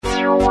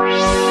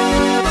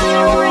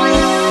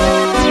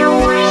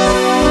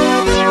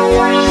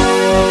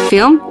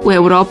film u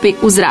Europi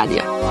uz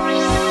radio.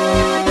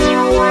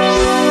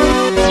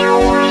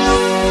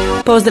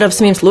 Pozdrav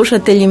svim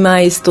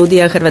slušateljima iz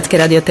studija Hrvatske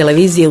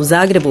radiotelevizije u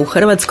Zagrebu u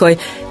Hrvatskoj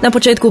na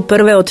početku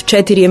prve od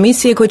 4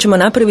 emisije koje ćemo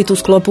napraviti u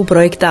sklopu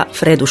projekta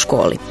Fred u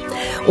školi.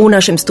 U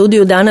našem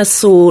studiju danas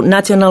su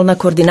nacionalna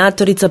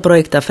koordinatorica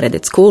projekta Fred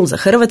at School za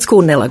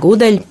Hrvatsku, Nela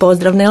Gudelj.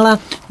 Pozdrav, Nela.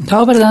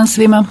 Dobar dan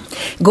svima.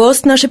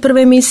 Gost naše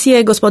prve emisije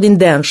je gospodin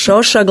Dejan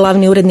Šoša,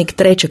 glavni urednik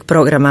 3.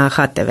 programa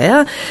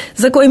HTV-a,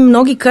 za koji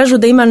mnogi kažu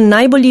da ima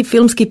najbolji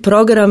filmski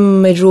program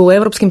među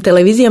europskim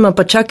televizijama,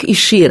 pa čak i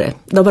šire.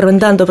 Dobar vam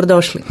dan,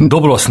 dobrodošli.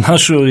 Dobro vas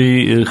našao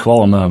i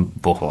hvala na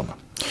pohvalama.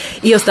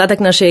 I ostatak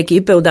naše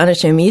ekipe u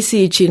današnjoj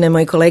emisiji čine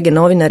moji kolege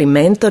novinari,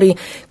 mentori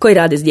koji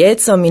rade s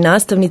djecom i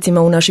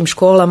nastavnicima u našim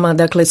školama,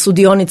 dakle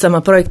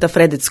sudionicama projekta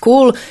Fred at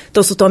School.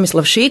 To su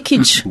Tomislav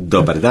Šikić.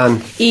 Dobar dan.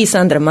 I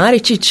Sandra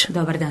Maričić.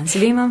 Dobar dan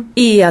svima.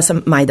 I ja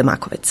sam Majda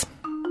Makovec.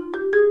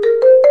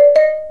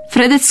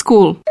 Fred at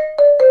School.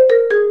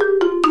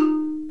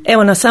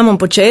 Evo na samom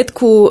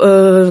početku,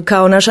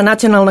 kao naša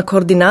nacionalna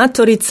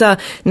koordinatorica,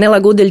 Nela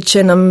Gudelj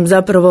će nam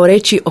zapravo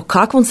reći o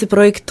kakvom se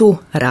projektu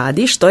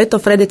radi, što je to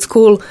Fred at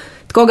School,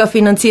 tko ga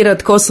financira,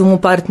 tko su mu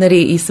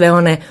partneri i sve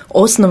one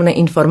osnovne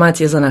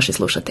informacije za naše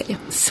slušatelje.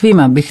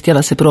 Svima bih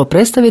htjela se prvo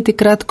predstaviti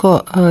kratko.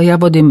 Ja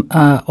vodim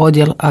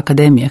odjel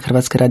Akademije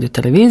Hrvatske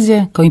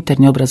radiotelevizije kao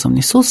interni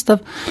obrazovni sustav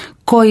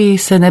koji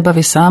se ne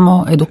bavi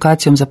samo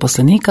edukacijom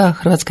zaposlenika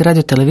Hrvatske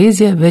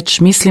radiotelevizije, već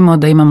mislimo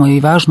da imamo i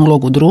važnu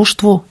ulogu u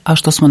društvu, a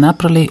što smo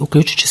napravili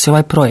uključujući se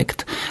ovaj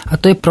projekt. A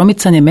to je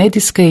promicanje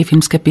medijske i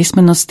filmske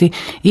pismenosti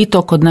i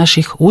to kod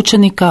naših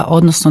učenika,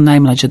 odnosno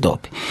najmlađe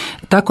dobi.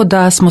 Tako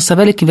da smo sa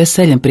velikim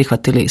veseljem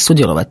prihvatili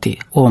sudjelovati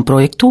u ovom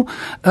projektu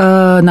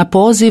na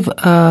poziv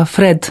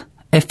Fred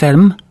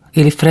FM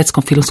ili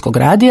Fredskog filmskog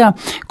radija,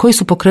 koji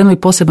su pokrenuli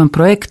poseban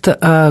projekt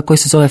koji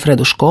se zove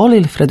Fred u školi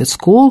ili Fred at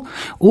School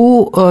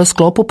u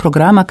sklopu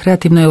programa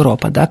Kreativna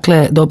Europa.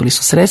 Dakle, dobili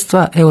su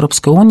sredstva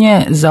Europske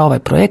unije za ovaj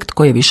projekt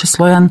koji je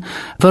višeslojan,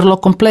 vrlo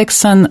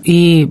kompleksan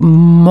i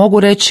mogu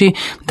reći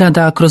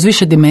da kroz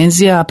više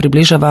dimenzija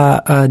približava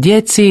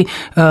djeci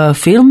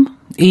film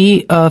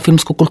i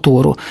filmsku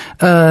kulturu.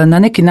 Na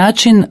neki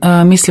način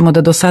mislimo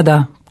da do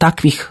sada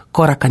takvih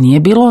koraka nije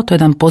bilo, to je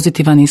jedan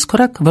pozitivan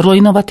iskorak, vrlo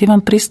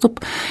inovativan pristup.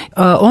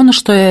 Ono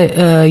što je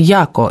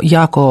jako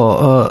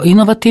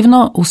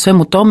inovativno u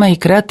svemu tome i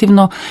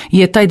kreativno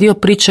je taj dio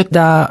priče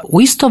da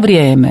u isto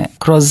vrijeme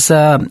kroz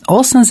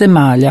 8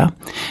 zemalja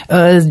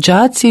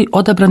đaci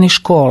odabranih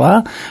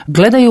škola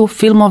gledaju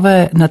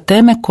filmove na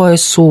teme koje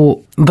su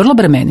vrlo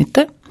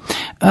bremenite.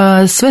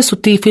 Sve su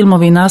ti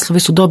filmovi i naslovi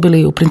su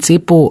dobili u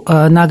principu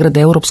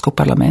nagrade Europskog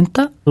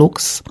parlamenta,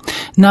 Lux,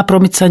 na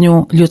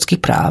promicanju ljudskih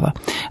prava.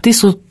 Ti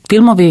su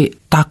filmovi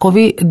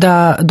takovi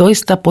da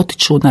doista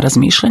potiču na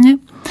razmišljanje,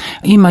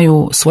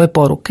 imaju svoje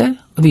poruke,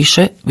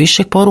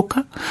 više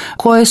poruka,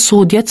 koje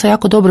su djeca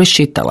jako dobro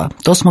iščitala.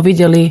 To smo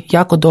vidjeli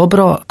jako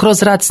dobro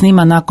kroz rad s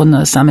njima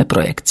nakon same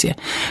projekcije.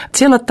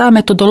 Cijela ta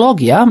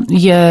metodologija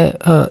je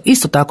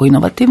isto tako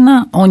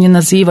inovativna.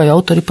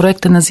 Autori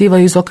projekta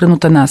nazivaju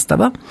izokrenuta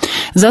nastava,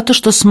 zato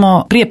što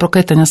smo prije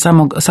pokretanja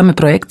same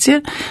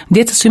projekcije,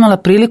 djeca su imala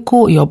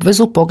priliku i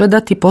obvezu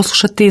pogledati i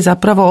poslušati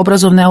zapravo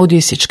obrazovne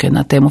audio-isječke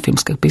na temu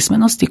filmske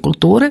pismenosti i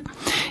kulture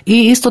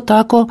i isto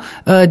tako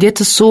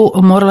djeca su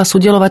morala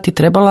sudjelovati,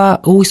 trebala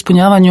u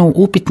ispunjavanju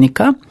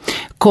upitnika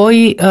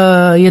koji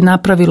je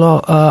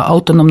napravilo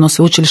autonomno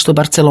sveučilište u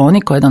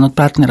Barceloni, koji je jedan od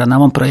partnera na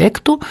ovom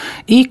projektu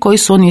i koji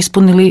su oni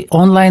ispunili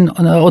online,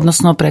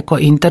 odnosno preko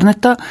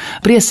interneta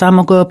prije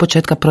samog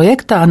početka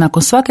projekta, a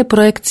nakon svake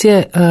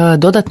projekcije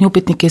dodatni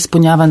upitnik je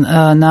ispunjavan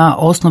na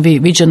osnovi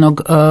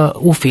viđenog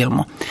u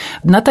filmu.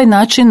 Na taj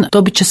način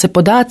dobit će se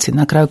podaci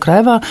na kraju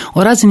krajeva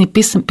o razini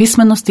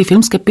pismenosti,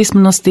 filmske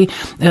pismenosti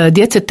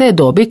djece te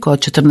dobi, koja od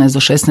 14 do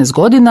 16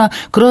 godina,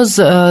 kroz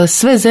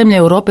sve zemlje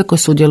Europe koje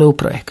sudjeluju u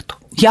projektu.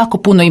 Jako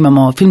puno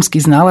imamo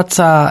filmskih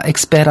znalaca,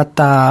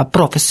 eksperata,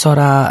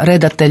 profesora,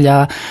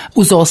 redatelja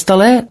uz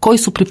ostale koji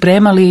su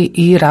pripremali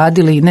i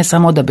radili ne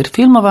samo odabir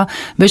filmova,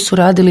 već su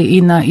radili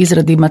i na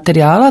izradi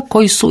materijala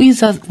koji su i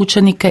za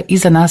učenike i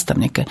za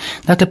nastavnike.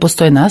 Dakle,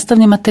 postoje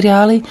nastavni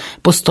materijali,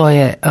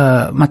 postoje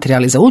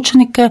materijali za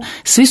učenike,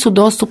 svi su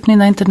dostupni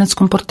na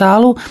internetskom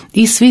portalu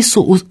i svi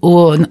su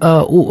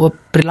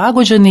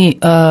prilagođeni,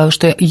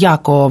 što je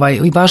jako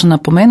važno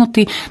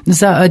napomenuti,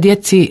 za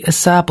djeci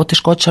sa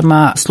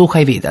poteškoćama sluha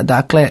i vida.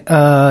 Dakle,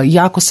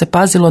 jako se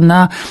pazilo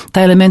na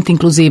taj element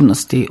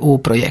inkluzivnosti u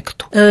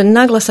projektu.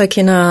 Naglasak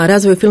je na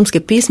razvoju filmske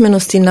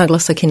pismenosti,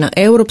 naglasak je na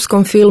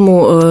europskom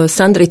filmu.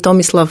 Sandra i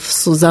Tomislav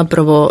su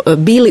zapravo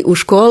bili u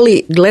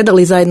školi,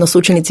 gledali zajedno s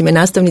učenicima i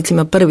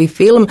nastavnicima prvi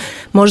film.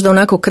 Možda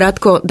onako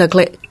kratko,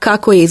 dakle,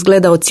 kako je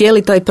izgledao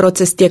cijeli taj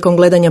proces tijekom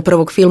gledanja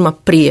prvog filma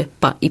prije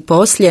pa i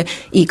poslije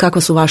i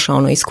kako su vaša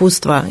ono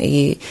iskustva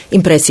i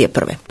impresije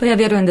prve? Pa ja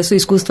vjerujem da su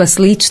iskustva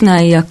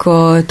slična,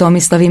 iako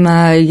Tomislav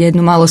ima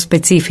jednu malo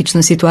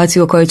specifičnu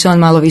situaciju o kojoj će on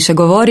malo više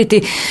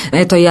govoriti.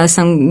 Eto, ja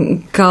sam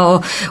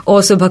kao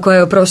osoba koja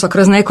je prošla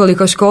kroz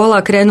nekoliko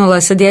škola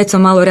krenula sa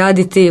djecom malo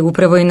raditi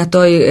upravo i na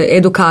toj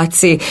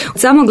edukaciji.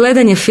 Samo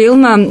gledanje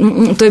filma,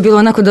 to je bilo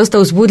onako dosta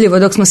uzbudljivo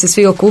dok smo se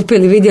svi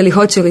okupili, vidjeli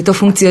hoće li to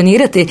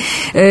funkcionirati.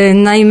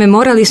 Naime,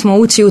 morali smo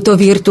ući u to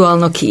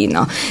virtualno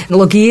kino.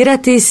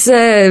 Logirati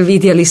se,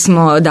 vidjeli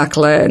smo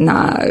dakle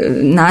na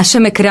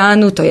našem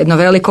ekranu, to je jedno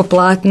veliko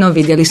platno,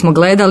 vidjeli smo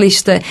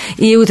gledalište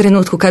i u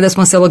trenutku kada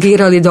smo se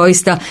logirali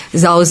doista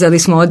zauzeli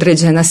smo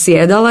određena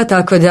sjedala,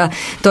 tako da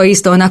to je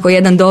isto onako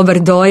jedan dobar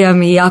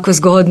dojam i jako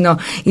zgodno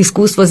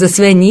iskustvo za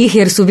sve njih,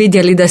 jer su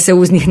vidjeli da se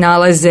uz njih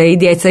nalaze i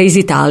djeca iz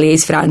Italije,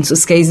 iz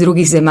Francuske, iz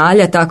drugih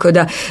zemalja, tako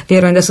da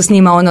vjerujem da su s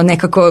njima ono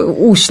nekako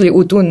ušli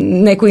u tu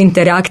neku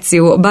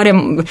interakciju,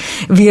 barem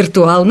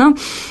virtualno.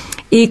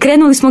 I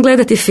krenuli smo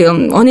gledati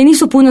film. Oni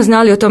nisu puno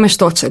znali o tome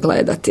što će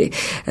gledati.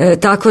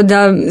 Tako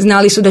da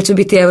znali su da će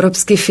biti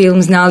europski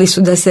film, znali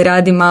su da se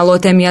radi malo o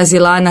temi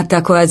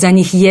azilanata koja za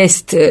njih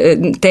jest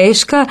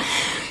teška,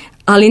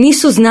 ali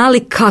nisu znali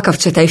kakav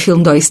će taj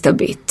film doista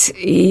biti.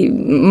 I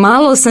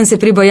malo sam se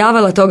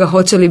pribojavala toga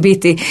hoće li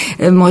biti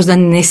možda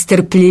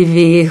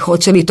nestrpljivi,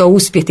 hoće li to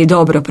uspjeti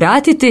dobro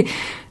pratiti.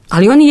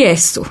 Ali oni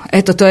jesu.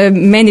 Eto, to je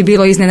meni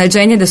bilo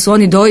iznenađenje da su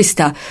oni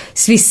doista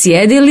svi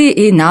sjedili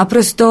i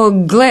naprosto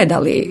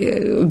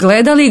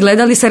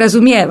gledali sa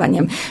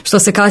razumijevanjem, što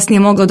se kasnije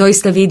moglo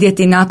doista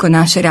vidjeti nakon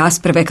naše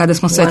rasprave kada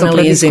smo sve to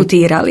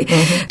prodiskutirali.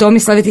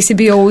 Tomislave, ti si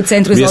bio u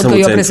Centru za odgoj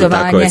i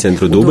obrazovanje. Tako je,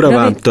 Centru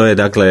Dubrava. To je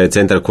dakle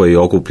centar koji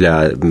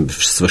okuplja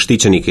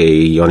štićenike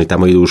i oni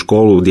tamo idu u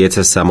školu,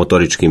 djeca sa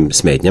motoričkim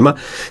smetnjama.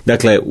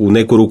 Dakle, u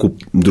neku ruku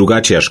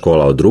drugačija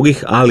škola od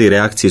drugih, ali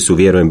reakcije su,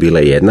 vjerujem,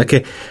 bile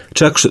jednake.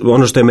 Čak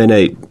ono što je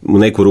mene u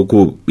neku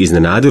ruku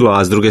iznenadilo,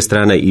 a s druge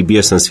strane i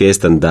bio sam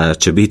svjestan da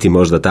će biti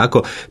možda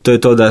tako, to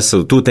je to da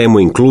su tu temu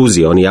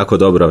inkluzije oni jako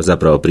dobro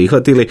zapravo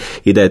prihvatili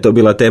i da je to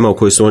bila tema u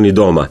kojoj su oni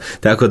doma.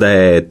 Tako da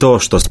je to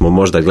što smo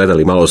možda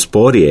gledali malo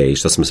sporije i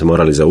što smo se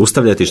morali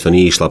zaustavljati, što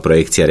nije išla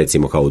projekcija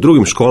recimo kao u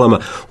drugim školama,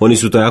 oni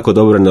su to jako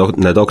dobro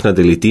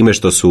nadoknadili time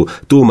što su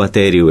tu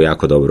materiju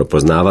jako dobro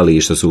poznavali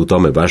i što su u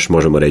tome baš,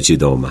 možemo reći,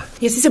 doma.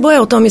 Jesi se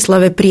bojao,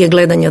 Tomislave, prije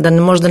gledanja da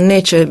možda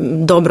neće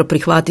dobro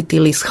prihvatiti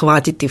ili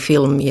shvatiti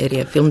film jer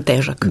je film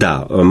težak?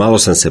 Da, malo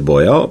sam se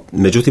bojao,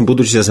 međutim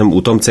budući da sam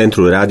u tom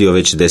centru radio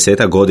već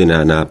 10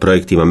 godina na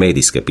projektima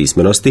medijske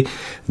pismenosti,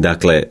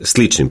 dakle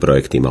sličnim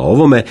projektima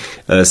ovome,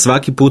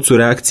 svaki put su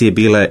reakcije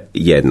bile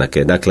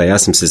jednake. Dakle, ja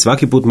sam se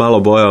svaki put malo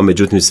bojao,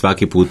 međutim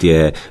svaki put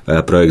je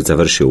projekt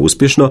završio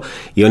uspješno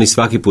i oni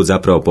svaki put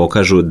zapravo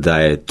pokažu da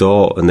je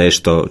to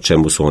nešto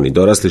čemu su oni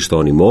dorasli, što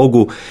oni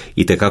mogu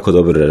i tekako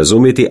dobro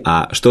razumjeti,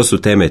 a što su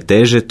teme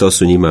teže, to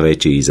su njima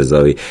veći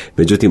izazovi.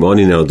 Međutim,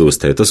 oni ne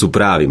odustaju. To su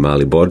pravi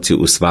mali borci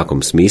u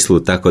svakom smislu,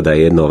 tako da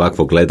jedno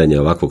ovakvo gledanje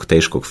ovakvog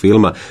teškog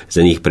filma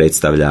za njih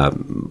predstavlja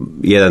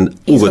jedan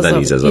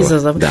ugodan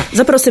izazov. Da.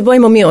 Zapravo se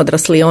bojimo mi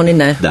odrasli, oni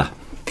ne. Da.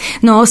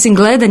 No, osim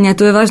gledanja,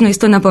 tu je važno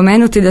isto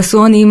napomenuti da su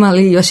oni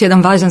imali još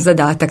jedan važan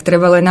zadatak.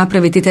 Trebalo je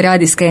napraviti te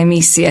radijske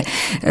emisije.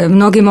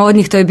 Mnogima od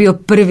njih to je bio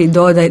prvi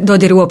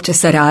dodir uopće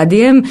sa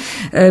radijem.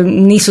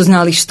 Nisu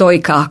znali što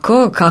i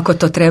kako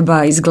to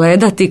treba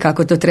izgledati,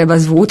 kako to treba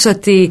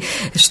zvučati,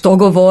 što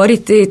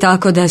govoriti,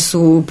 tako da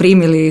su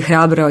primili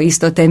hrabro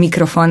isto te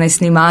mikrofone,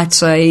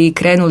 snimača i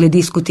krenuli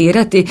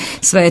diskutirati.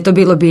 Sve je to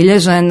bilo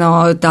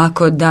bilježeno,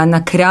 tako da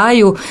na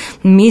kraju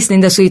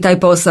mislim da su i taj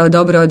posao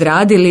dobro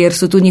odradili, jer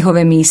su tu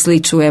njihove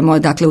misli čujemo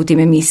dakle u tim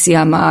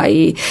emisijama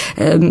i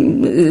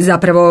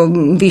zapravo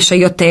više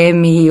i o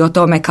temi i o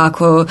tome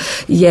kako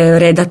je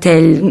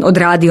redatelj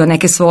odradio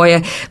neke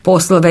svoje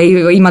poslove i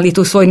imali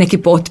tu svoj neki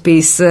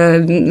potpis,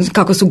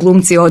 kako su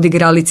glumci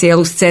odigrali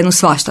cijelu scenu,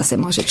 svašta se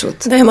može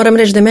čuti. Da, ja moram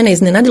reći da je mene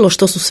iznenadilo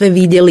što su sve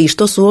vidjeli i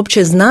što su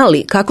uopće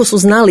znali, kako su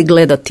znali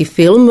gledati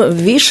film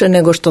više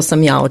nego što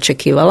sam ja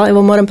očekivala.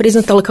 Evo moram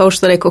priznati, ali kao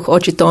što rekoh,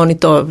 očito oni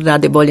to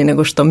rade bolje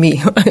nego što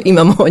mi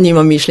imamo o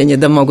njima mišljenje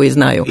da mogu i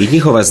znaju. I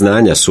njihova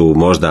znanja su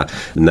možda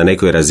na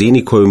nekoj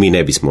razini koju mi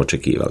ne bismo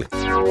očekivali.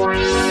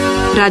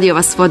 Radio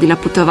vas vodi na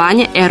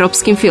putovanje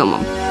europskim filmom.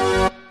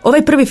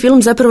 Ovaj prvi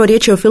film, zapravo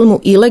riječ je o filmu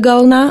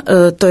Ilegalna,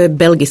 to je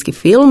belgijski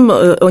film,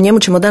 o njemu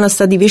ćemo danas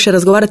sad i više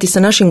razgovarati sa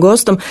našim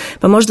gostom,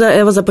 pa možda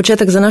evo za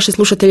početak za naše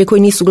slušatelje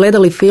koji nisu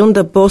gledali film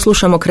da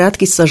poslušamo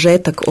kratki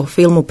sažetak o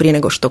filmu prije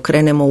nego što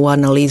krenemo u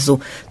analizu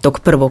tog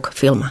prvog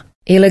filma.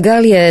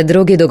 Ilegal je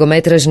drugi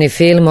dugometražni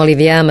film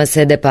Oliviera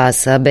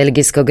Massé-de-Passa,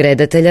 belgijskog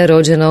redatelja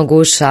rođenog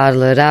u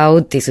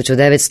Charleroi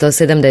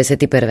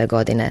 1971.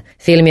 godine.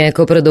 Film je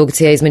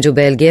koprodukcija između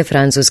Belgije,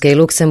 Francuske i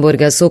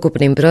Luksemburga s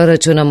ukupnim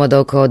proračunom od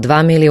oko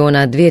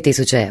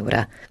 2.200.000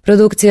 eura.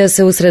 Produkcija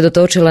se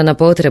usredotočila na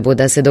potrebu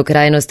da se do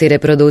krajnosti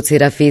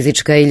reproducira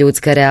fizička i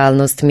ljudska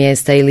realnost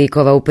mjesta i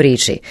likova u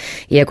priči,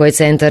 iako je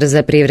centar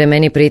za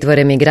privremeni pritvor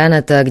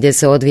emigranata gdje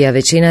se odvija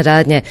većina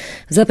radnje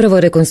zapravo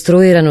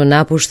rekonstruiran u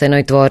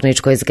napuštenoj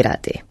tvorničkoj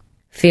zgradi.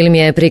 Film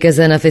je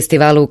prikazan na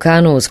festivalu u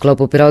Cannesu u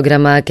sklopu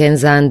programa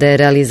Kenzande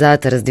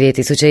Realizators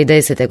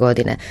 2010.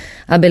 godine,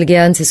 a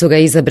Belgijanci su ga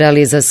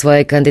izabrali za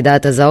svoje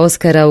kandidata za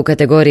Oscara u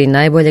kategoriji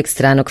najboljeg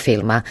stranog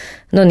filma,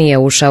 no nije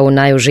ušao u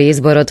najuži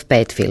izbor od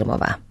 5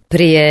 filmova.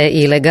 Prije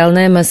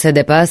Ilegalne, Masse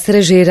de Passe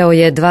režirao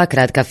je 2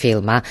 kratka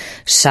filma,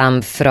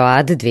 Chambre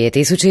Froide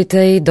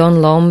 2000. i Don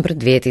l'Ombre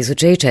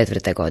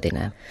 2004.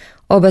 godine.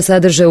 Oba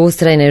sadrže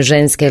ustrajne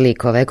ženske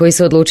likove koji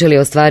su odlučili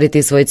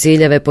ostvariti svoje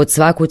ciljeve pod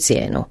svaku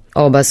cijenu.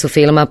 Oba su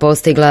filma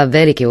postigla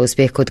veliki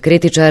uspjeh kod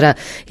kritičara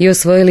i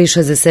osvojili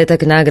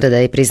 60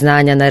 nagrada i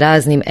priznanja na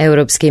raznim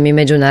europskim i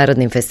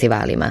međunarodnim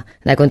festivalima.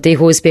 Nakon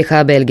tih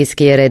uspjeha,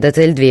 belgijski je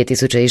redatelj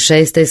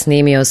 2006.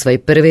 snimio svoj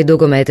prvi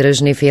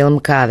dugometražni film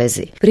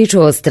Kavezi,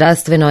 priču o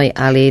strastvenoj,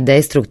 ali i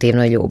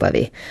destruktivnoj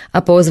ljubavi,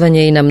 a pozvan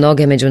je i na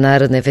mnoge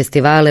međunarodne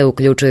festivale,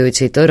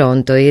 uključujući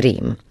Toronto i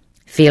Rim.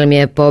 Film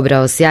je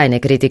pobrao sjajne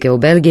kritike u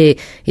Belgiji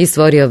i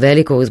stvorio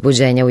veliko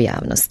uzbuđenje u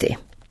javnosti.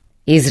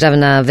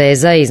 Izravna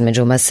veza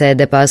između Masse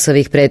de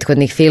Passovih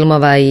prethodnih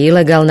filmova i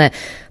Ilegalne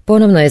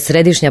ponovno je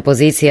središnja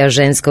pozicija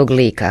ženskog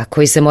lika,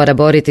 koji se mora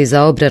boriti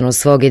za obranu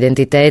svog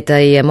identiteta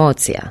i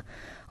emocija.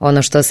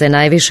 Ono što se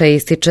najviše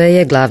ističe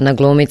je glavna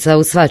glumica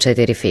u sva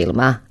 4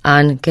 filma,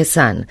 Anne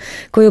Kessan,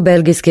 koju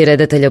belgijski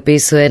redatelj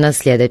opisuje na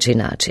sljedeći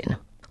način.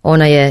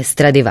 Ona je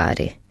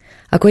Stradivari.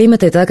 Ako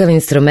imate takav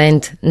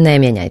instrument, ne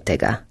mijenjajte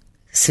ga.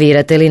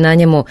 Svirate li na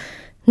njemu,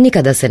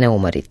 nikada se ne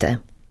umorite.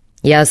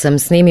 Ja sam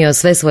snimio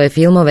sve svoje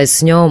filmove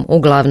s njom u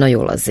glavnoj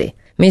ulozi.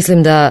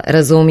 Mislim da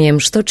razumijem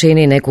što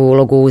čini neku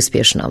ulogu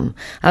uspješnom,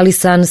 ali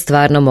san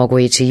stvarno mogu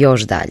ići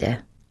još dalje.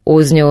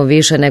 Uz nju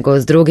više nego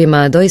s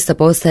drugima doista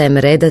postajem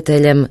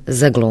redateljem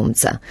za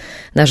glumca.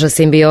 Naša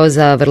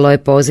simbioza vrlo je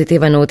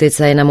pozitivan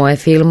utjecaj na moje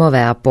filmove,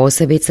 a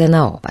posebice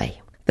na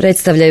ovaj.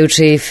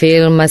 Predstavljajući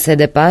film Masse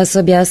de Passe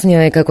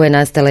objasnio je kako je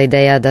nastala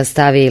ideja da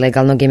stavi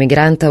ilegalnog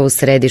imigranta u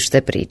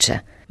središte priče.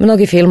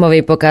 Mnogi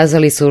filmovi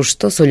pokazali su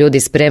što su ljudi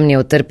spremni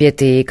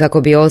utrpjeti i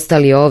kako bi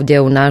ostali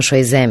ovdje u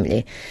našoj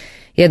zemlji.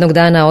 Jednog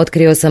dana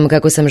otkrio sam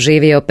kako sam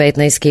živio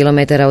 15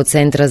 km od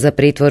centra za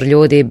pritvor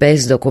ljudi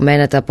bez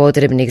dokumenata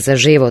potrebnih za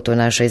život u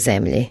našoj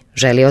zemlji.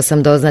 Želio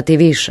sam doznati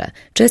više.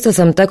 Često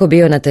sam tako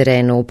bio na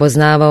terenu,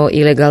 upoznavao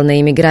ilegalne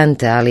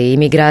imigrante, ali i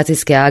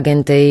imigracijske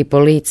agente i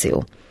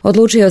policiju.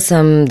 Odlučio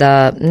sam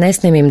da ne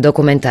snimim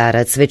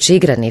dokumentarac, već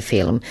igrani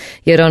film,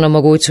 jer on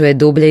omogućuje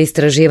dublje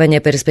istraživanje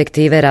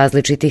perspektive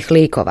različitih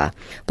likova.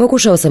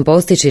 Pokušao sam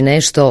postići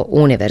nešto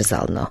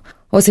univerzalno.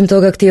 Osim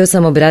toga, htio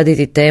sam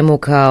obraditi temu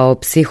kao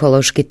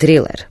psihološki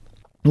triler.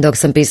 Dok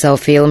sam pisao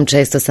film,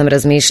 često sam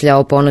razmišljao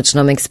o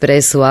Ponoćnom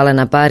ekspresu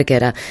Alana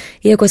Parkera,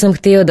 iako sam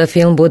htio da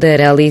film bude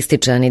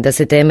realističan i da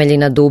se temelji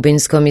na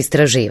dubinskom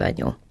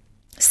istraživanju.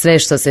 Sve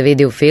što se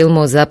vidi u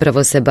filmu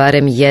zapravo se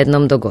barem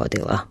jednom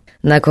dogodilo.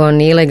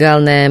 Nakon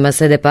Ilegalne,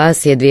 Masse de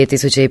Passe je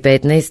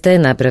 2015.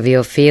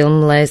 napravio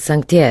film Le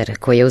Sanctuaire,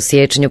 koji je u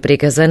siječnju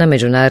prikazan na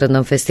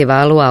Međunarodnom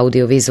festivalu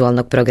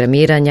audiovizualnog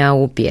programiranja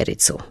u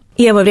Pjericu.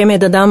 I evo vrijeme je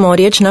da damo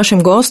riječ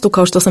našem gostu,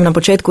 kao što sam na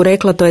početku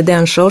rekla, to je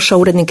Dejan Šoša,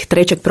 urednik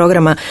 3.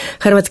 programa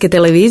Hrvatske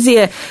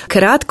televizije.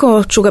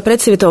 Kratko ću ga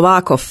predstaviti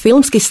ovako.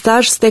 Filmski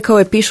staž stekao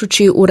je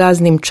pišući u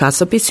raznim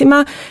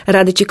časopisima,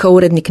 radeći kao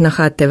urednik na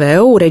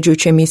HTV-u,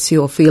 uređujući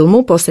emisiju o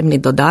filmu, posebni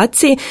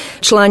dodaci.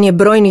 Član je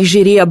brojnih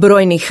žirija,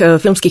 brojnih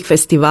filmskih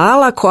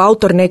festivala,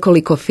 koautor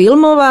nekoliko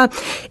filmova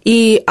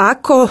i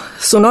ako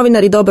su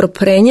novinari dobro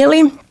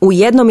prenijeli, u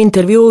jednom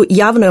intervjuu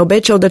javno je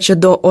obećao da će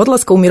do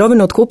odlaska u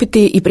mirovinu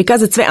otkupiti i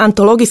prikazati sve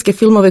antologijske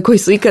filmove koji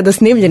su ikada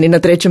snimljeni na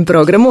 3.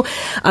 programu,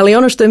 ali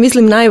ono što je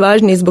mislim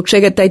najvažnije zbog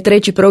čega je taj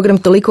 3. program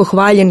toliko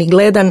hvaljen i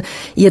gledan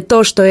je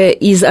to što je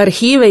iz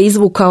arhive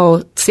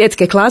izvukao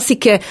svjetske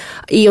klasike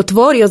i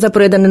otvorio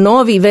zapravo jedan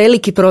novi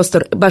veliki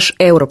prostor baš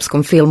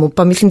europskom filmu,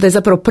 pa mislim da je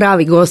zapravo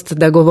pravi gost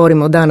da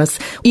govorimo danas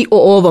i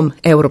o ovom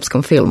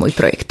europskom filmu i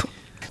projektu.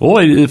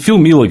 Ovaj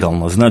film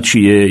Ilegalno, znači,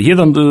 je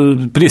jedan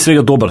prije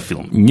svega dobar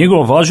film.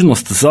 Njegova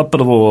važnost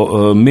zapravo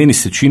meni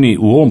se čini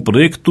u ovom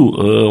projektu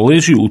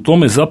leži u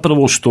tome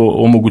zapravo što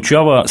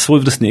omogućava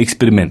svojevrsni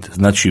eksperiment.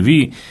 Znači,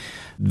 vi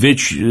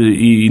već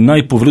i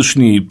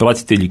najpovršniji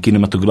pratitelji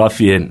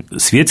kinematografije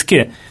svjetske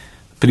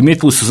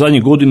primijetili su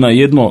zadnjih godina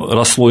jedno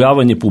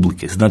raslojavanje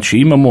publike. Znači,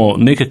 imamo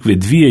nekakve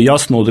dvije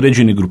jasno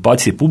određene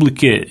grupacije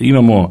publike,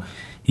 imamo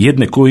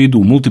jedne koje idu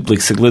u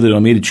multiplekse, gledaju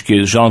američke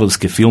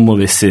žanrovske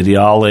filmove,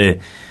 serijale,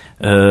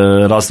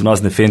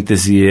 razne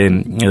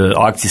fentezije,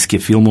 akcijske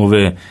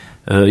filmove,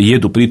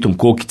 jedu pritom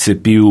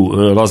kokice, piju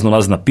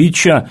razna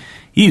pića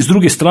i s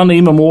druge strane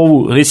imamo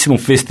ovu recimo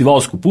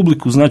festivalsku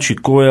publiku, znači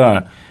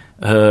koja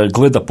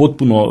gleda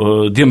potpuno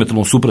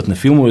dijametralno suprotne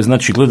filmove,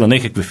 znači gleda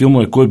nekakve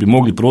filmove koje bi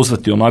mogli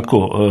prozvati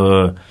onako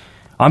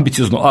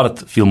ambiciozno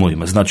art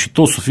filmovima. Znači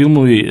to su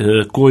filmovi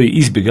koji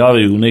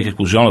izbjegavaju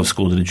nekakvo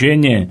žanrovsko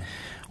određenje,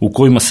 u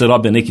kojima se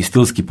rabe neki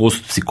stilski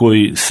postupci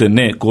koji se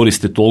ne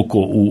koriste toliko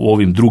u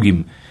ovim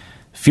drugim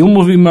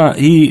filmovima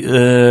i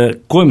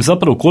kojem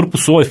zapravo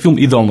korpusu ovaj film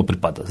idealno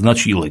pripada,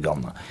 znači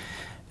Ilegalna.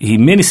 I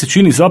meni se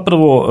čini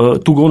zapravo,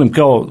 tu govorim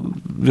kao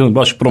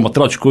baš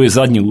promatrač koji je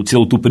zadnji u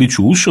cijelu tu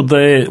priču ušao, da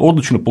je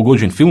odlično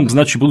pogođen film,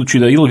 znači budući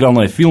da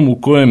Ilegalna je film u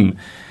kojem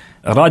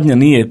radnja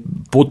nije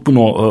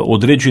potpuno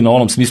određena u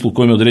onom smislu u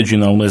kojem je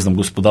određena u, ne znam,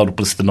 Gospodaru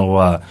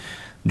prstenova,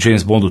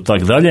 James Bondu i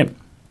tak dalje,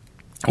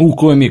 u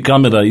kojem je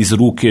kamera iz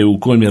ruke, u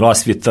kojem je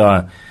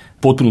rasvjeta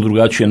potpuno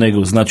drugačija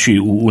nego znači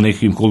u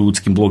nekim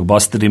hollywoodskim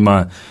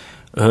blockbusterima,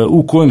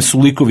 u kojem su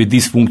likovi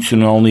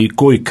disfunkcionalni,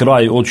 koji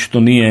kraj očito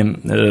nije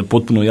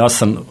potpuno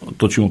jasan,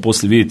 to ćemo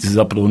poslije vidjeti,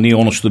 zapravo nije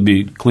ono što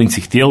bi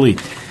klinci htjeli.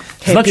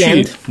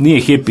 Znači,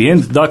 nije happy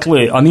end,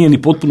 dakle, a nije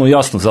ni potpuno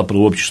jasno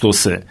zapravo uopće što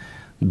se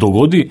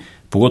dogodi,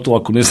 pogotovo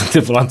ako ne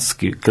znate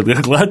francuski kad ga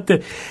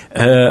gledate,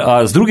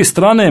 a s druge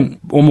strane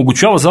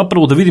omogućava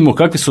zapravo da vidimo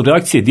kakve su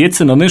reakcije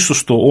djece na nešto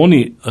što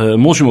oni,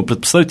 možemo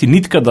pretpostaviti,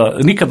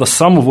 nikada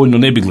samovoljno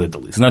ne bi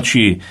gledali.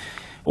 Znači,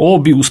 ovo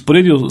bi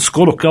usporedio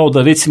skoro kao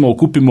da recimo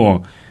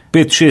okupimo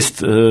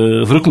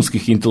 5-6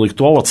 vrhunskih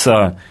intelektualaca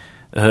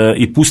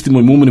i pustimo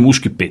im Umri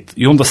muški 5.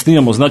 I onda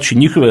snimamo znači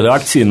njihove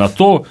reakcije na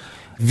to.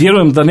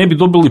 Vjerujem da ne bi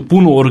dobili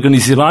puno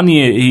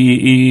organiziranije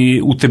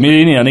i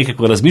utemeljenija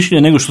nekakva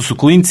razmišljanja nego što su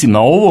klinci na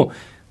ovo,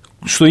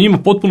 što je njima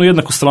potpuno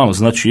jednako strano.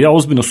 Znači, ja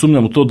ozbiljno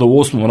sumnjam u to da u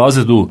 8.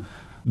 razredu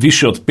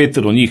više od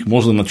 5 njih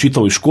možda na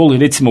čitavoj školi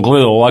recimo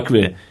gleda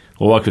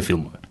ovakve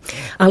filmove.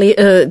 Ali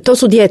to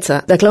su djeca,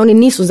 dakle oni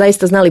nisu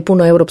zaista znali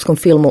puno o europskom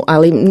filmu,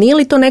 ali nije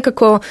li to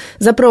nekako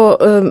zapravo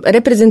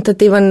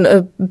reprezentativan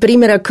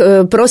primjerak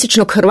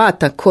prosječnog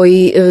Hrvata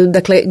koji,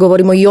 dakle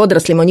govorimo i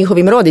odraslima, o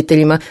njihovim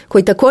roditeljima,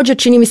 koji također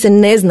čini mi se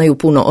ne znaju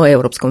puno o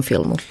europskom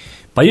filmu?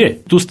 Pa je,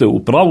 tu ste u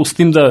pravu, s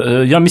tim da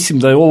ja mislim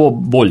da je ovo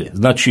bolje.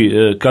 Znači,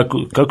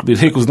 kako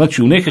bih rekao,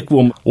 znači u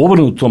nekakvom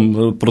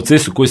obrnutom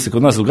procesu koji se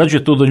kod nas događa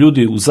to da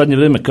ljudi u zadnje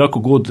vrijeme kako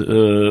god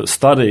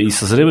stare i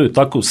sazrevaju,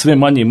 tako sve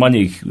manje i manje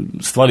ih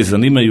stvari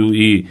zanimaju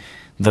i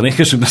da ne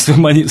kažem da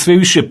sve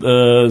više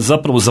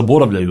zapravo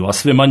zaboravljaju, a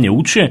sve manje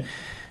uče.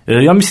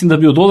 Ja mislim da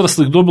bi od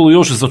odraslih dobilo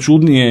još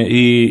začudnije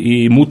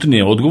i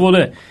mutnije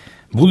odgovore,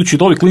 budući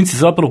da ovi klinci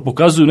zapravo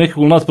pokazuju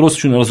nekako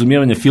nadprosječno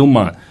razumijevanje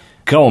filma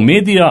kao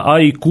medija,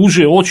 a i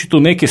kuže očito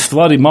neke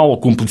stvari malo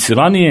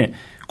kompliciranije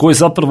koje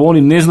zapravo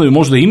oni ne znaju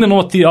možda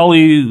imenovati,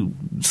 ali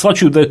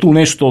shvaćaju da je tu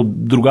nešto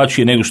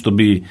drugačije nego što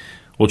bi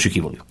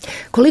očekivali.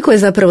 Koliko je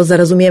zapravo za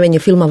razumijevanje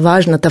filma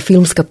važna ta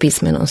filmska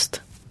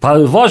pismenost? Pa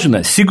važna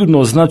je,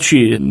 sigurno,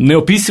 znači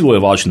neopisivo je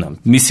važna.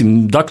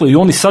 Mislim, dakle i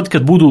oni sad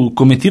kad budu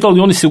komentirali,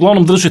 oni se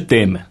uglavnom drže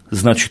teme.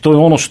 Znači to je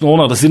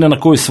ona razina na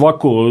kojoj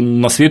svako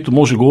na svijetu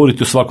može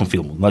govoriti o svakom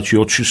filmu. Znači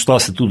šta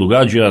se tu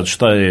događa,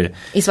 šta je...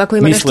 I svako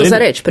ima nešto za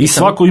reći. I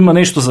svako ima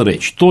nešto za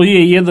reći. To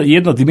je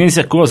jedna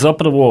dimenzija koja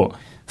zapravo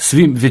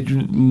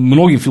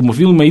mnogim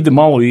filmofilima ide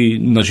malo i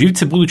na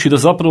živce, budući da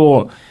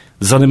zapravo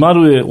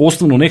zanemaruje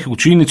osnovnu nekakvu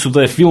činjenicu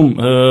da je film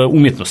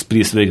umjetnost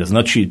prije svega.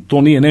 Znači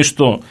to nije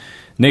nešto...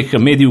 neka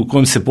medij u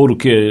kojem se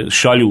poruke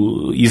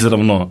šalju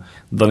izravno,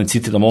 da ne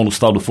citiramo onu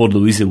staru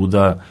Fordovu izjavu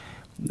da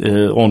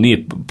on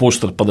nije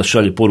poštar pa da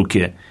šalje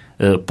poruke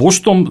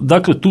poštom.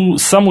 Dakle, tu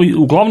samo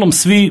uglavnom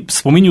svi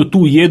spominju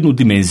tu jednu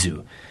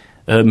dimenziju.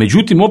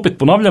 Međutim, opet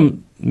ponavljam,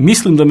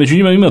 mislim da među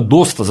njima ima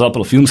dosta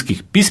zapravo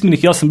filmskih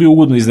pismenih. Ja sam bio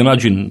ugodno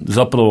iznenađen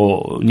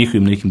zapravo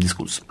njihovim nekim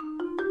diskursom.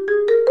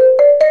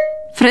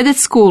 Fredette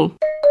School.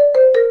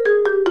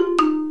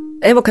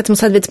 Evo kad smo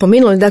sad već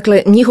spomenuli,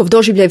 dakle, njihov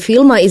doživljaj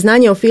filma i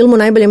znanje o filmu,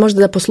 najbolje možda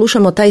da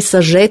poslušamo taj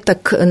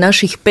sažetak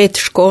naših 5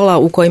 škola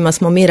u kojima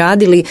smo mi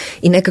radili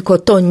i nekako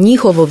to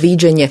njihovo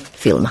viđenje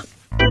filma.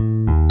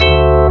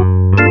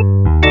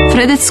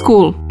 Fredette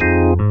School.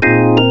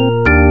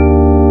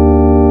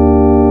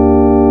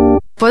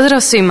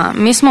 Pozdrav svima,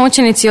 mi smo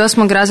učenici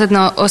 8.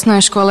 razreda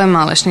osnovne škole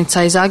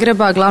Malešnica iz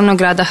Zagreba, glavnog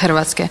grada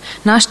Hrvatske.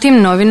 Naš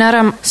tim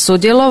novinara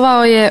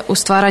sudjelovao je u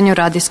stvaranju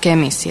radijske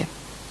emisije.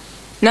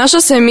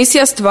 Naša se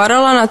emisija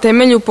stvarala na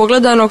temelju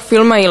pogledanog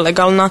filma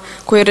Ilegalna,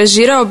 koji je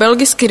režirao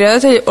belgijski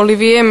redatelj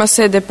Olivier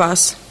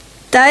Massé-Depasse.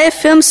 Taj je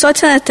film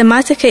socijalne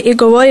tematike i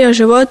govori o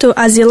životu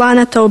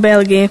azilanata u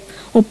Belgiji.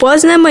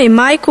 Upoznajemo i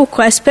majku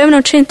koja je spremna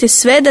učiniti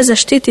sve da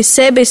zaštiti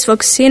sebe i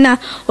svog sina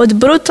od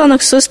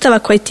brutalnog sustava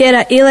koji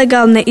tjera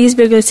ilegalne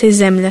izbjeglice iz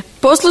zemlje.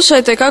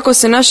 Poslušajte kako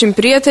se našim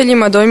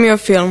prijateljima dojmio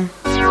film.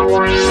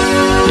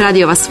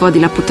 Radio vas vodi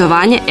na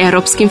putovanje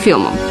europskim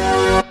filmom.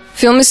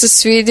 Film mi se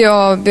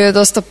svidio, bio je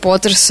dosta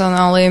potresan,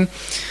 ali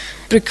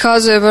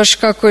prikazuje baš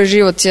kako je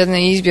život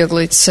jedne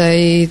izbjeglice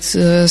i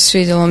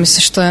svidjelo mi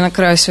se što je na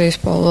kraju sve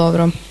ispalo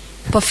dobro.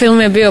 Pa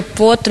film je bio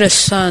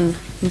potresan,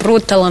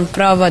 brutalan,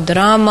 prava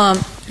drama,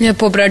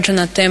 lijepo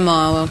obrađena tema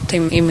o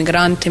tim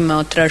imigrantima,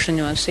 o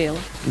traženju azila.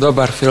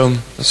 Dobar film,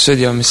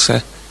 svidio mi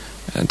se,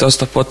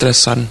 dosta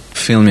potresan.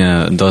 Film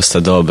je dosta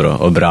dobro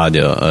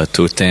obradio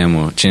tu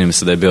temu, čini mi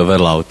se da je bio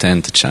vrlo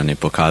autentičan i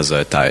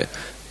pokazuje taj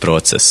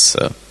proces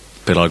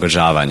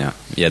prilagođavanja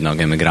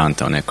jednog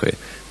emigranta u nekoj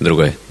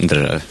drugoj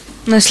državi.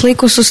 Na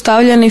sliku su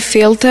stavljeni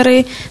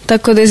filteri,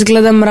 tako da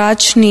izgleda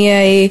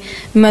mračnije i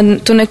ima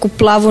tu neku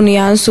plavu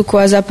nijansu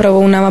koja zapravo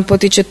u nama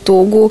potiče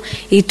tugu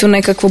i tu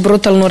nekakvu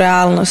brutalnu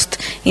realnost.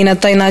 I na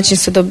taj način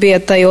se dobija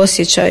taj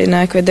osjećaj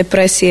nekakve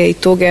depresije i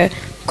tuge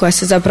koja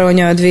se zapravo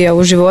njoj odvija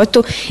u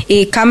životu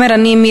i kamera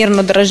nije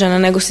mirno držana,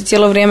 nego se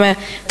cijelo vrijeme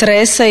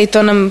trese i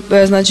to nam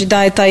znači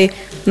daje taj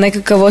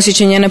nekakav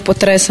osjećaj njene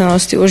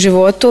potresenosti u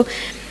životu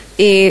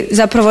i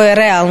zapravo je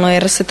realno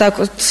jer se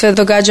tako sve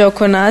događa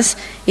oko nas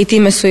i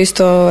time su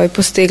isto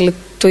postigli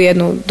tu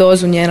jednu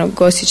dozu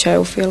njenog osjećaja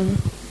u filmu.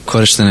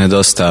 Korišteno je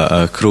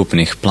dosta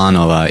krupnih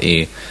planova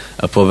i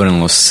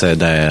pobrinulo se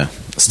da je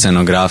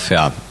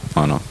scenografija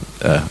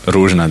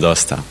ružna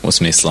dosta, u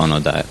smislu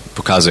da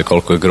pokazuje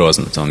koliko je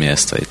grozno to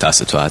mjesto i ta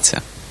situacija.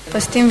 Pa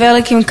s tim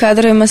velikim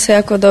kadrovima se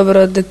jako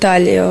dobro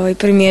detalji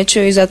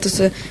primjećuju i zato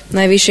se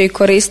najviše i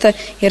koriste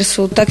jer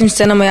su u takvim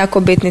scenama jako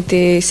bitni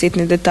ti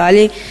sitni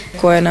detalji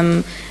koje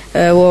nam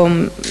u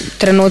ovom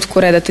trenutku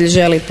redatelj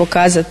želi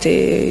pokazati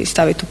i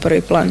staviti u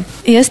prvi plan.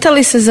 Jeste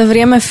li se za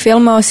vrijeme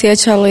filma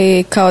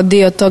osjećali kao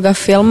dio toga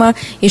filma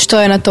i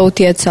što je na to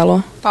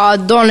utjecalo? Pa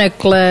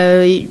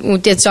donekle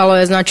utjecalo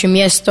je znači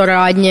mjesto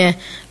radnje,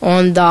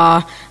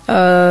 onda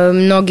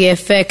mnogi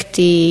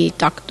efekti i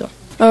tako to.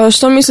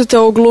 Što mislite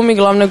o glumi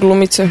glavne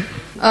glumice?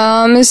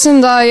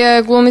 Mislim da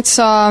je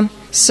glumica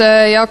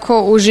se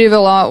jako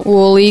uživjela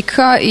u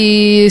lika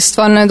i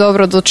stvarno je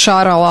dobro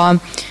dočarala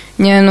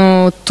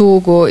njenu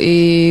tugu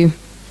i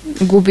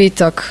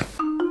gubitak.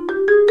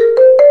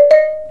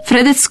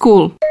 Fredette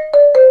School.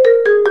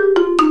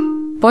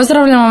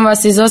 Pozdravljamo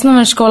vas iz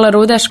osnovne škole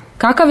Rudeš.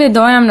 Kakav je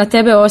dojam na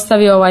tebe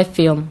ostavio ovaj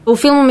film? U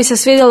filmu mi se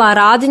svidjela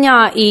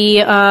radnja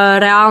i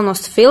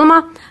realnost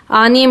filma,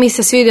 a nije mi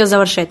se svidio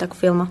završetak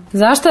filma.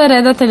 Zašto je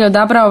redatelj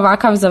odabrao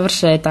ovakav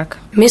završetak?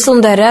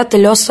 Mislim da je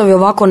redatelj ostavio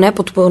ovako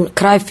nepotpun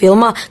kraj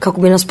filma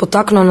kako bi nas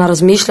potaknuo na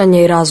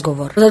razmišljanje i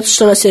razgovor. Zato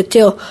što nas je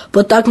htio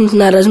potaknuti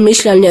na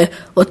razmišljanje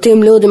o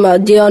tim ljudima,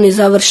 gdje oni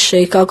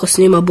završe i kako s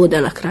njima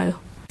bude na kraju.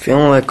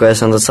 Filmove koje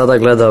sam do sada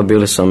gledao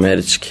bili su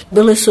američki.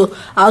 Bili su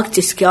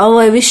akcijski, a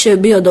ovo je više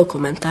bio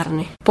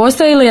dokumentarni.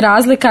 Postoji li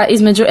razlika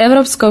između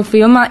europskog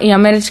filma i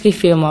američkih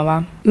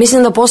filmova?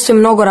 Mislim da postoji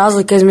mnogo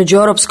razlika između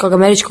europskog i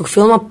američkog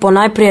filma.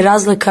 Ponajprije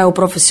razlika je u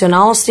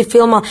profesionalnosti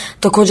filma,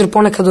 također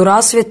ponekad u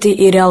rasvjeti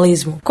i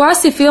realizmu. Koja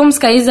si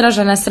filmska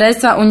izražena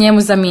sredstva u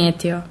njemu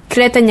zamijetio?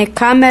 Kretanje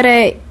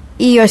kamere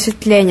i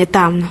osvjetljenje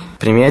tamno.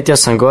 Primijetio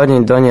sam gornji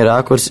i donji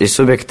rakurs i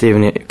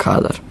subjektivni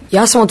kadar.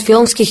 Ja sam od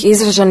filmskih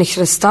izraženih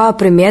sredstava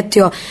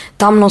primijetio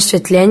tamno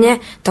osvjetljenje,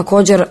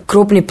 također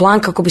krupni plan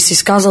kako bi se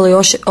iskazali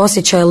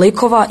osjećaje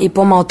likova i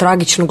pomalo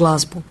tragičnu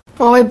glazbu.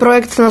 Ovaj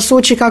projekt nas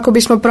uči kako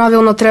bismo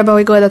pravilno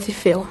trebali gledati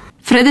film.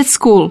 Fredette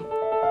School.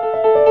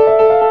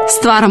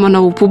 Stvaramo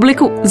novu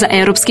publiku za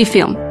europski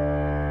film.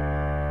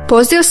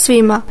 Pozdrav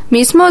svima,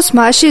 mi smo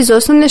osmaši iz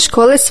osnovne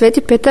škole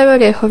Sveti Petar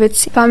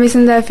Orehovec. Pa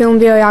mislim da je film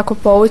bio jako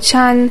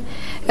poučan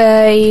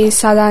i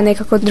sada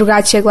nekako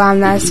drugačije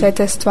glavna sve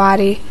te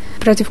stvari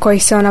protiv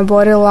kojih se ona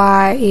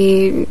borila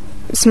i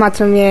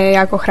smatram je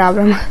jako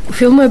hrabrom. U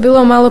filmu je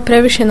bilo malo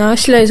previše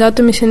nasilja i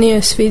zato mi se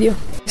nije svidio.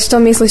 Što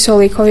misliš o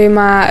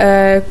likovima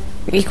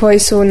i koji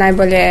su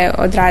najbolje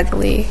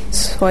odradili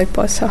svoj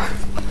posao?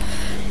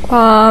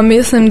 Pa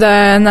mislim da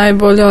je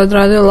najbolje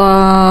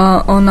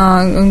odradila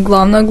ona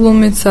glavna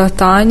glumica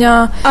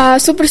Tanja. A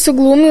super su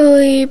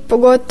glumili,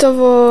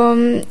 pogotovo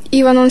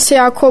Ivan, on se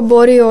jako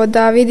borio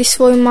da vidi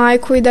svoju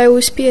majku i da je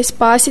uspije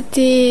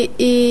spasiti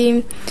i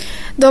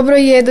dobro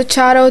je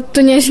dočarao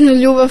tu njezinu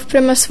ljubav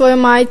prema svojoj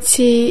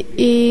majci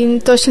i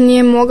to što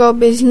nije mogao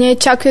bez nje.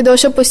 Čak je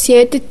došao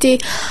posjetiti,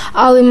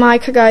 ali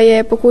majka ga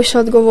je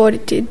pokušala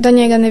odgovoriti da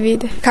njega ne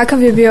vide.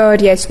 Kakav je bio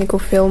rječnik u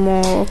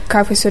filmu?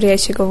 Kakve su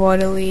riječi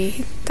govorili?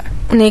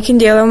 U nekim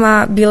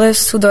dijelovima bile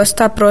su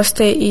dosta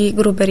proste i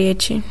grube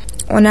riječi.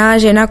 Ona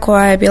žena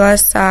koja je bila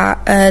sa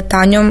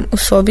Tanjom u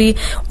sobi,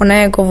 ona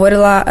je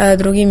govorila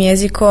drugim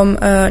jezikom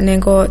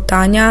nego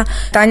Tanja.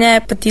 Tanja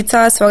je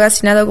poticala svoga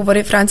sina da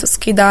govori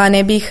francuski da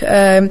ne bi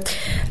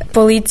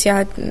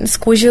policija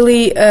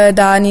skužili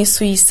da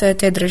nisu iz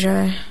te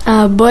države.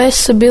 Boje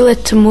su bile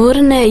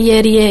tmurne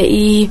jer je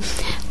i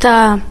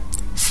ta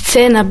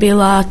scena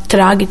bila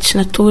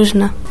tragična,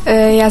 tužna.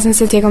 Ja sam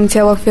se tijekom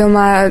cijelog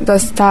filma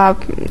dosta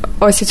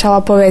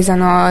osjećala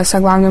povezano sa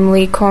glavnim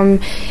likom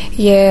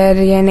jer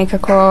je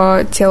nekako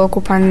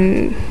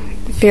cjelokupan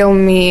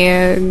film i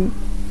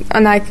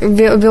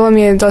bilo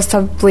mi je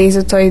dosta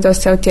blizu to i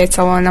dosta je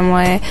utjecalo na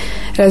moje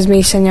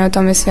razmišljanje o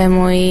tome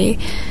svemu i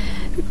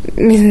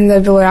mislim da je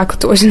bilo jako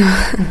tužno.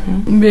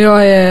 Bio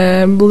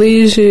je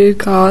bliži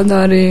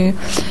kadar i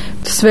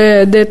sve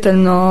je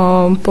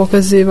detaljno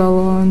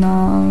pokazivalo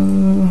na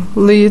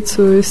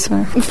licu i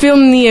sve. Film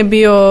nije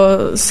bio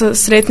sa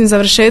sretnim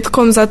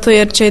završetkom zato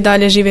jer će i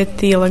dalje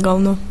živjeti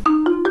ilegalno.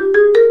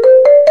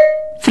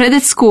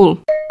 Fredette School.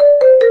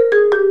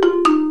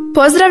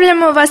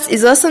 Pozdravljamo vas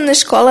iz osnovne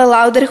škole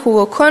Lauder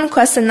Hugo Kohn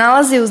koja se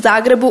nalazi u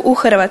Zagrebu u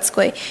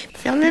Hrvatskoj.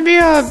 Film je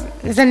bio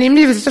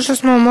zanimljiv zato što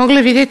smo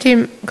mogli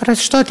vidjeti kroz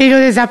što ti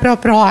ljudi zapravo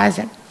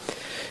prolaze.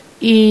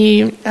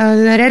 I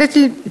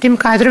redatelj tim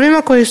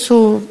kadrovima koji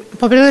su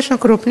poprilično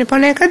krupni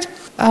ponekad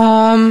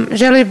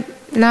želi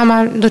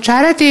nama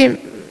dočarati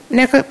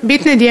neke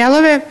bitne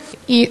dijelove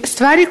i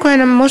stvari koje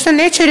nam možda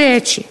neće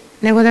reći,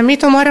 nego da mi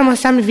to moramo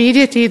sami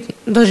vidjeti i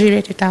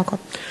doživjeti tako.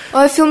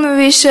 Ovaj film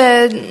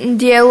više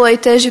djeluje i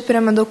teži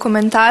prema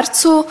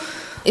dokumentarcu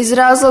iz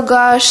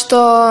razloga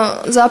što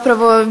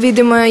zapravo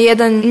vidimo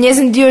jedan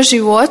njezin dio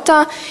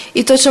života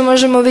i to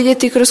možemo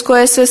vidjeti kroz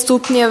koje sve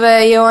stupnjeve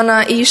je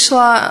ona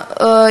išla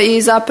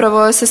i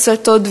zapravo se sve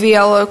to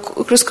odvijalo,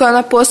 kroz koje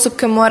ona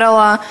postupke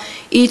morala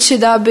ići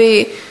da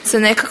bi se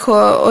nekako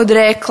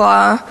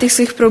odrekla tih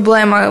svih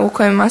problema u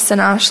kojima se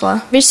našla.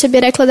 Više bi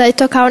rekla da je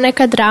to kao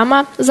neka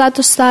drama,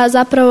 zato što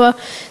zapravo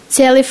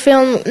cijeli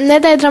film ne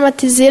da je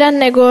dramatiziran,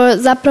 nego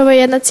zapravo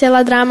jedna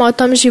cijela drama o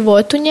tom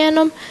životu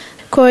njenom,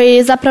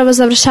 koji zapravo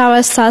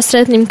završava sa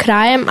sretnim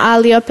krajem,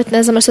 ali opet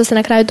ne znamo što se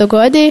na kraju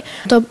dogodi.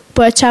 To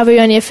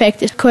pojačavaju oni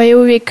efekti koji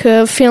uvijek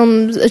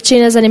film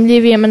čine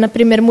zanimljivijima, na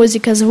primjer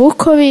muzika,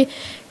 zvukovi,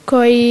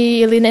 koji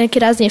ili neki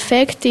razni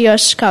efekti,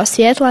 još kao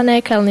svjetla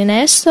neka ili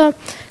nešto,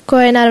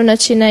 koje naravno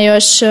čine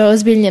još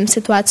ozbiljnijom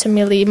situacijom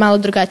ili malo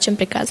drugačijom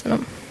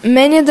prikazanom.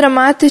 Meni je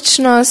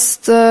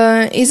dramatičnost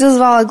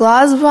izazvala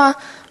glazba,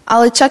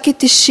 ali čak i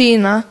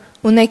tišina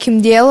u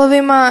nekim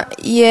dijelovima,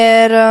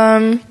 jer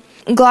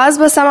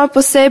glazba sama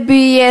po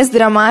sebi je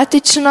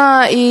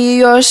dramatična i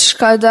još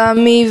kada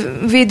mi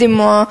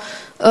vidimo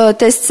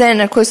te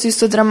scene koje su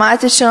isto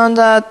dramatične,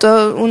 onda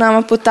to u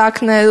nama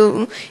potakne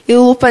ili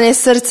lupanje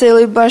srca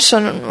ili baš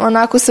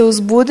onako se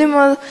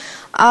uzbudimo,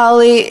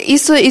 ali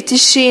isto i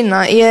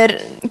tišina, jer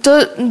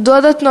to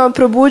dodatno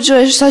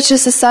probuđuje što će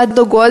se sad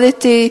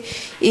dogoditi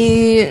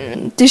i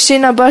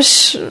tišina baš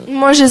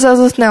može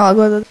izazvati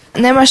nelagodu.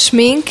 Nema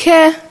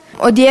šminke,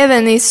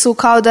 odjeveni su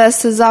kao da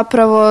se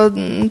zapravo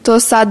to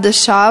sad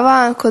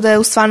dešava, kao da je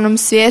u stvarnom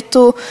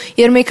svijetu,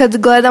 jer mi kad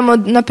gledamo,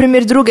 na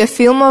primjer, druge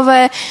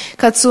filmove,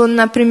 kad su,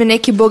 na primjer,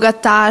 neki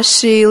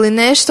bogataši ili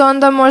nešto,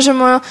 onda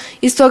možemo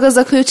iz toga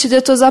zaključiti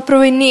da to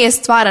zapravo i nije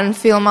stvaran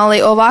film,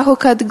 ali ovako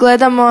kad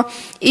gledamo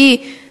i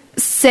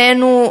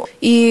scenu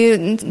i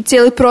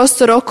cijeli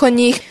prostor oko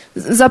njih,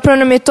 zapravo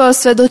nam je to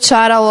sve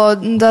dočaralo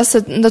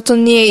da to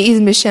nije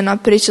izmišljena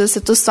priča, da se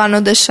to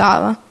stvarno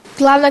dešava.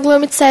 Glavna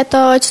glumica je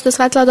to očito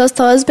shvatila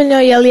dosta ozbiljno,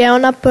 jer je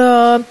ona po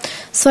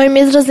svojim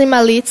izrazima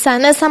lica,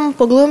 ne samo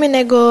po glumi,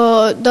 nego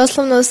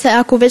doslovno se,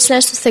 ako već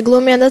nešto se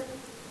glumi, onda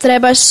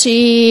trebaš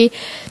i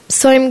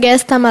svojim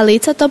gestama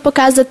lica to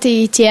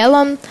pokazati i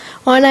tijelom.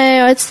 Ona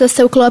je očito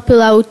se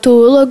uklopila u tu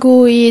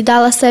ulogu i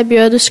dala sebi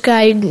oduška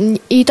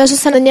i to što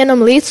se na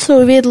njenom licu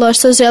vidjelo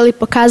što želi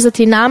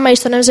pokazati nama i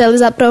što nam želi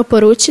zapravo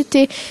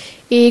poručiti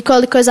i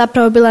koliko je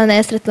zapravo bila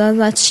nesretna.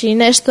 Znači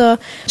nešto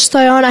što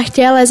je ona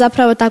htjela je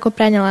zapravo tako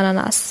prenijela na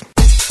nas.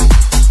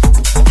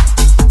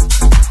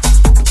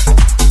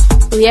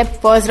 Lijep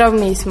pozdrav,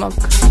 mi smo.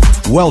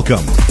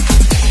 Welcome.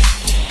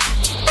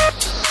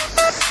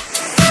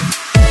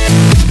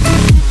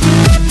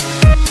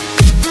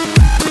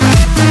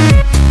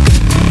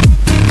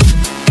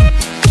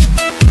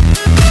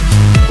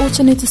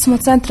 Učenici smo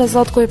Centra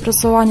za odgoj i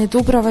obrazovanje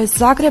Dubrava iz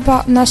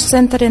Zagreba. Naš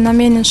centar je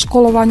namijenjen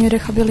školovanju i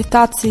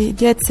rehabilitaciji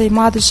djece i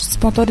mladeži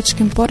s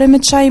motoričkim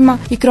poremećajima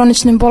i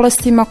kroničnim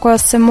bolestima koja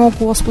se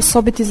mogu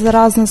osposobiti za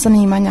razna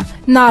zanimanja.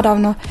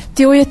 Naravno,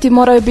 ti uvjeti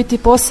moraju biti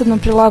posebno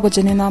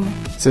prilagođeni nama.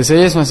 S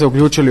veseljem smo se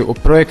uključili u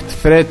projekt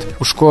FRED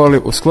u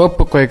školi u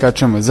sklopu kojega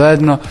ćemo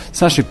zajedno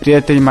s našim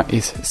prijateljima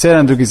iz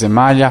 7 drugih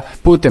zemalja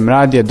putem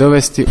radija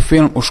dovesti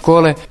film u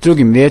škole.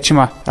 Drugim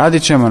riječima,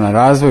 radit ćemo na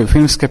razvoju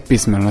filmske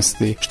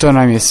pismenosti, što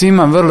nam je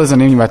svima vrlo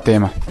zanimljiva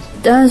tema.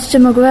 Danas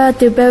ćemo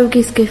gledati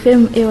belgijski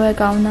film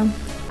Ilegalno.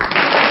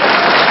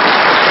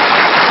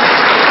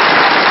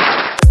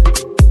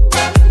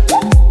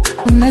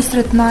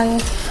 Nesretna je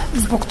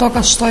zbog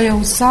toga što je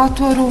u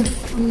zatvoru.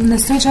 Ne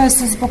sviđa je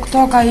se zbog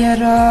toga jer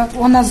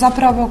ona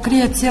zapravo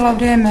krije cijelo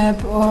vrijeme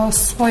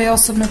svoje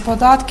osobne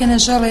podatke, ne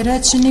želi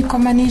reći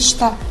nikome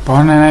ništa. Pa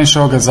ona je najviše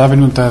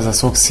zabrinuta za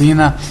svog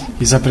sina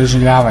i za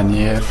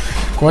preživljavanje, jer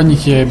kod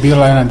njih je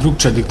bila jedna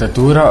drugčija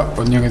diktatura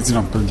od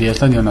njezinog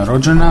podrijetla gdje je ona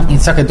rođena i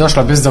sad je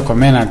došla bez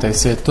dokumenata i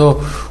sve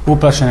to,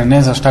 uplašena,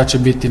 ne zna šta će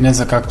biti, ne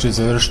zna kako će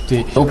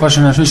završiti,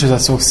 uplašena još više za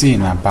svog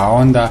sina, pa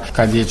onda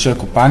kad je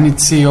čovjek u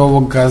panici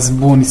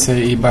zbuni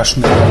se i baš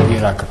ne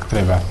reagira kako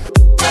treba.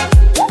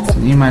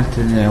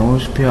 Snimatelj je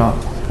uspio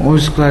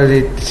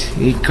uskladiti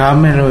i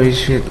kameru i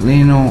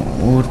svjetlinu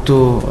u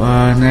tu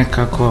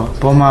nekako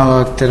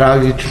pomalo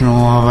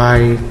tragičnu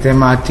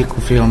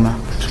tematiku filma.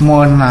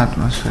 Smorna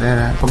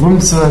atmosfera. Pa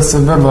glumica se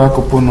vrlo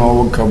jako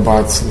puno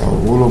bacila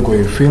u ulogu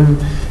i film.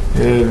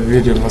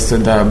 Vidjelo se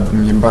da je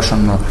baš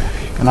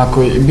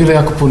onako bilo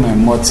jako puno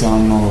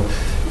emocionalno.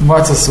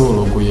 Baca se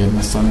ulogu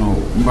jednostavno,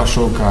 baš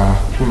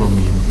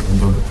ulogi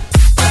dobro.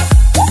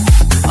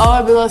 Ovo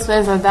je bilo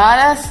sve za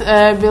danas,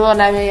 bilo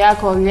nam je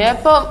jako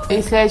lijepo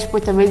i sljedeći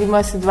puta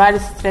vidimo se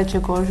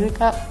 23.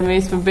 ožujka.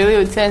 Mi smo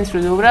bili u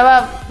centru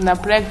Dubrava na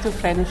projektu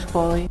FRED u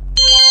školi.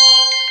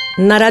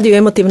 Na radiju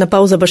emotivna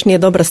pauza baš nije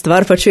dobra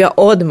stvar, pa ću ja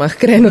odmah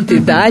krenuti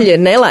dalje.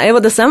 Nela, evo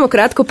da samo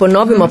kratko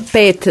ponovimo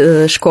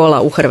 5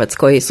 škola u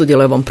Hrvatskoj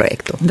sudjeluje u ovom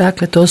projektu.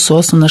 Dakle, to su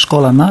osnovna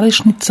škola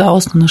Malešnica,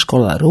 osnovna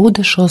škola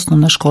Rudeš,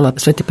 osnovna škola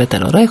Sveti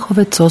Petar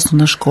Orehovec,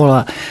 osnovna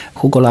škola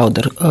Hugo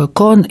Lauder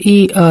Kon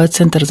i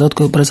Centar za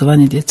odgoj i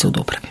obrazovanje djece u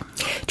Dubravi.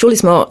 Čuli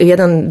smo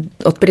jedan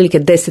otprilike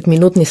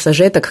 10-minutni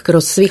sažetak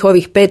kroz svih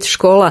ovih 5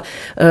 škola.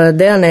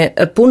 Dejane,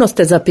 puno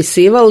ste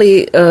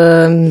zapisivali.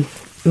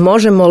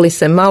 Možemo li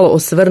se malo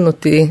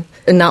osvrnuti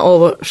na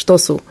ovo što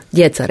su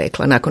djeca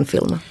rekla nakon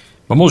filma?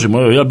 Pa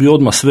možemo, evo, ja bi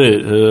odmah sve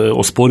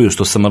osporio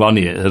što sam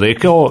ranije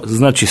rekao.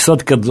 Znači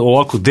sad kad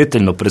ovako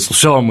detaljno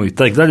preslušavamo i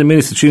tako dalje,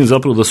 meni se čini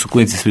zapravo da su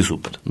klinci svi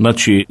super.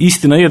 Znači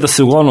istina je da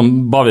se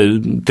uglavnom bave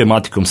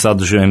tematikom,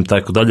 sadržajem,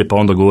 tako dalje, pa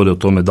onda govore o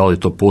tome da li je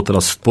to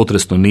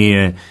potresno,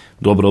 nije,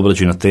 dobro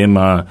obrađena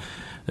tema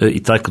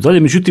i tako dalje.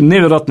 Međutim,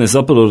 nevjerojatna je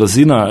zapravo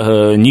razina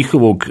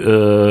njihovog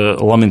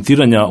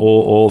lamentiranja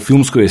o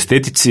filmskoj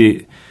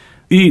estetici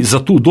i za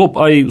tu dob,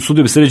 a i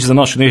sudio bi se reći za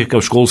naš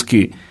nekakav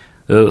školski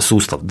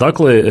sustav.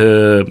 Dakle,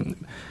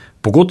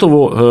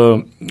 pogotovo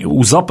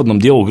u zapadnom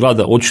dijelu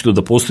grada očito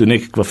da postoji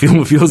nekakva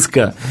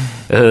filmofilska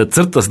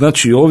crta,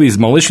 znači ovi iz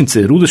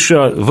Malešnice i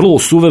Rudeša vrlo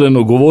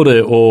suvereno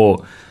govore o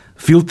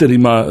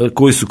filterima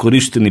koji su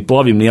korišteni,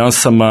 plavim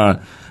nijansama,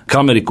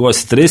 kameri koja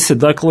se trese,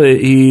 dakle,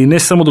 i ne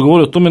samo da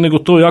govore o tome, nego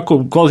to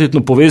jako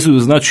kvalitetno povezuju,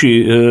 znači,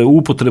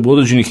 upotrebu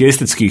određenih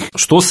estetskih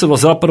štoseva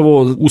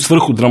zapravo u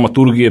svrhu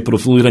dramaturgije,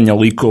 profiliranja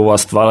likova,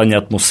 stvaranja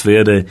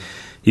atmosfere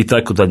i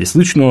tako dalje.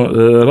 Slično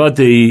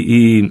rade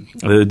i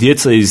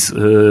djeca iz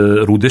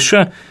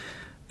Rudeša,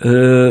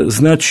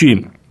 znači,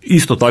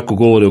 isto tako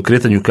govore o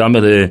kretanju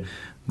kamere,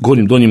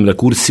 gornjim donjim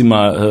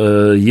rakursima,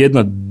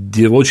 jedna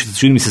djevojčica,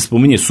 čini mi se,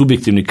 spominje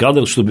subjektivni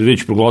kadar, što bi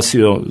već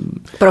proglasio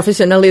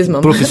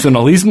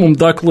profesionalizmom.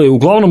 Dakle,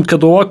 uglavnom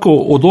kad ovako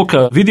od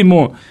oka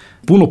vidimo,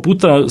 puno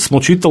puta smo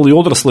čitali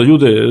odrasle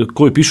ljude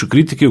koji pišu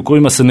kritike u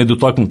kojima se ne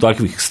dotaknu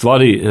takvih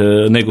stvari,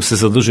 nego se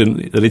zadrže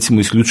recimo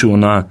isključivo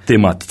na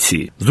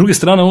tematici. S druge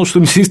strane, ono što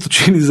mi se isto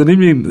čini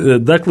zanimljivim,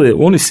 dakle,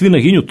 oni svi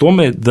naginju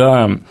tome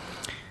da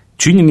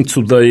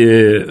činjenicu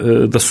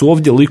da su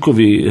ovdje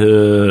likovi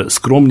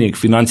skromnijeg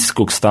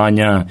financijskog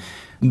stanja,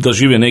 da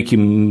žive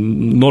nekim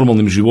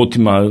normalnim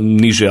životima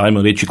niže,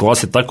 ajmo reći,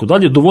 klase, tako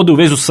dalje, dovode u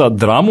vezu sa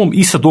dramom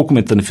i sa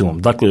dokumentarnim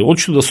filmom. Dakle,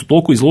 očito da su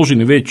toliko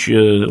izloženi već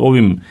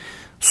ovim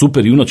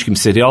super junačkim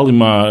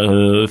serijalima,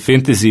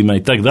 fantazijima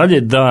i tako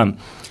dalje, da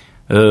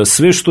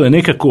sve što je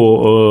nekako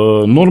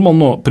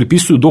normalno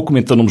pripisuju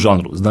dokumentarnom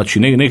žanru. Znači,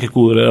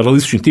 nekakvu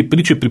realistični tip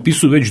priče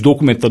pripisuju već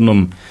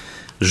dokumentarnom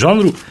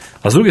žanru,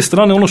 a s druge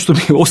strane ono što mi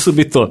je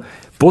osobito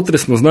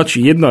potresno,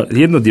 znači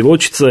jedna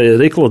djevojčica je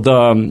rekla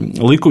da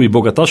likovi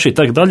bogataša i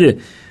tak dalje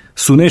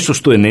su nešto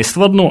što je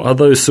nestvarno, a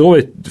da joj se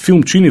ovaj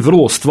film čini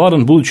vrlo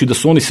stvaran budući da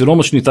su oni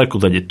siromašni i tako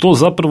dalje. To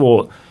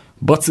zapravo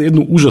baca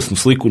jednu užasnu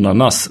sliku na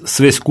nas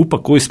sve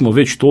skupa koji smo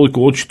već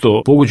toliko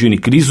očito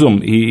pogođeni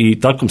krizom i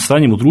takvom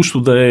stanjem u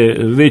društvu da je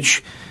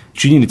već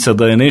činjenica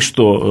da je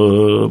nešto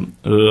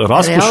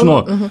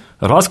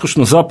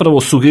raskošno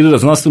zapravo sugerira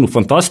znanstvenu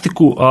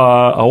fantastiku,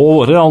 a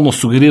ovo realno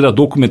sugerira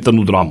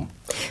dokumentarnu dramu.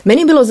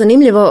 Meni je bilo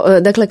zanimljivo,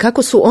 dakle,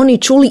 kako su oni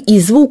čuli i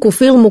zvuk u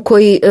filmu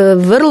koji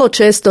vrlo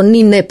često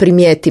ni ne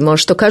primijetimo,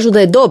 što kažu da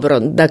je dobro,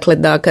 dakle,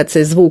 da kad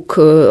se zvuk,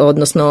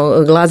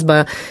 odnosno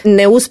glazba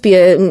ne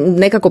uspije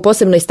nekako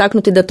posebno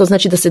istaknuti, da to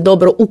znači da se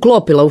dobro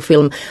uklopila u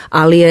film,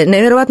 ali je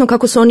nevjerojatno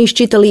kako su oni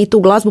iščitali i tu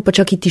glazbu, pa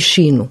čak i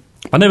tišinu.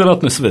 Pa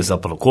nevjerojatno je sve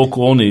zapravo,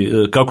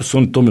 kako su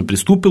oni tome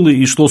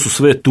pristupili i što su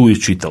sve tu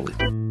iščitali.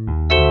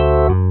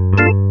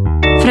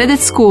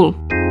 Fredette School.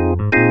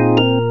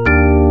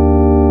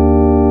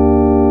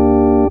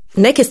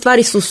 Neke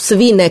stvari su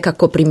svi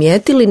nekako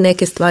primijetili,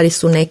 neke stvari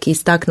su neki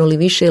istaknuli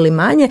više ili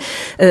manje.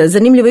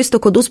 Zanimljivo isto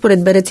kod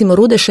usporedbe recimo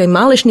Rudeša i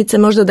Malešnice,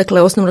 možda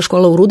dakle osnovna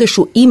škola u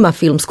Rudešu ima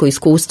filmsko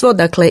iskustvo,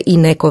 dakle i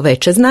neko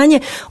veće znanje.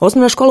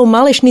 Osnovna škola u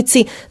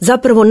Malešnici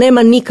zapravo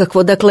nema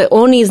nikakvo, dakle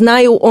oni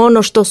znaju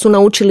ono što su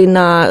naučili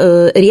na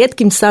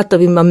rijetkim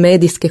satovima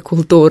medijske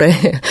kulture,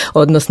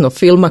 odnosno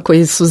filma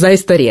koji su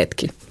zaista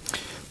rijetki.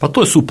 Pa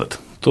to je super,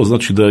 to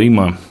znači da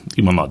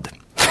ima nade.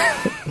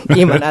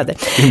 Ima nade.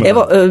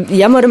 Evo,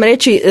 ja moram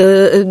reći,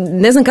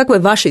 ne znam kakvo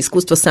je vaše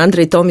iskustvo,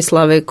 Sandra i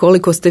Tomislave,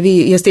 koliko ste vi,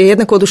 jeste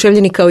jednako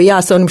oduševljeni kao i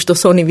ja sa onim što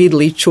su oni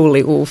vidjeli i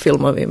čuli u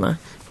filmovima?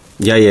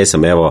 Ja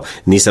jesam, evo,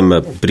 nisam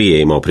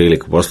prije imao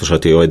priliku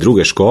poslušati ove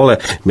druge škole,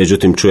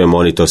 međutim čujem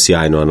oni to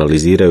sjajno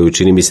analiziraju i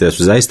čini mi se da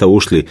su zaista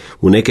ušli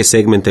u neke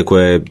segmente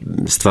koje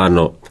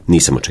stvarno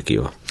nisam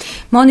očekivao.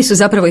 Ma oni su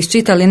zapravo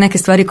iščitali neke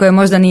stvari koje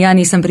možda ni ja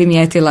nisam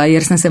primijetila,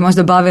 jer sam se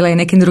možda bavila i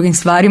nekim drugim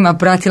stvarima,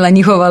 pratila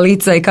njihova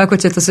lica i kako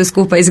će to sve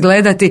skupa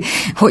izgledati,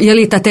 je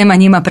li ta tema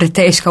njima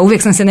preteška,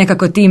 uvijek sam se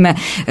nekako time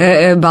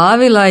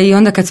bavila i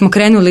onda kad smo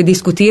krenuli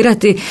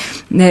diskutirati,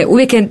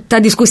 uvijek je ta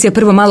diskusija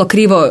prvo malo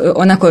krivo,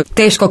 onako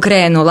teško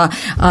krenula,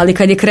 ali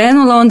kad je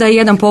krenula onda je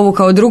jedan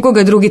povukao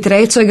drugoga, drugi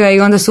trećega i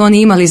onda su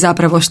oni imali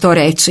zapravo što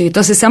reći.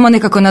 To se samo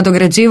nekako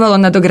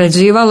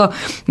nadograđivalo,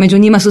 među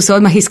njima su se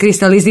odmah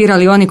iskristalizirali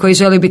organizirali oni koji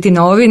žele biti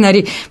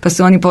novinari, pa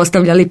su oni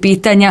postavljali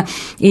pitanja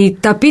i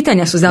ta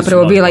pitanja su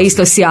zapravo bila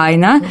isto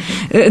sjajna.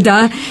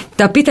 Da,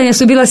 ta pitanja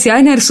su bila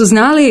sjajna jer su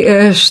znali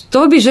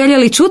što bi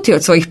željeli čuti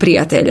od svojih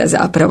prijatelja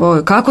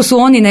zapravo, kako su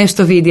oni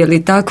nešto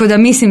vidjeli, tako da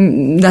mislim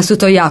da su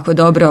to jako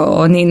dobro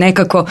oni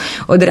nekako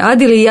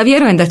odradili i ja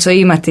vjerujem da će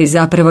imati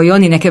zapravo i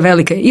oni neke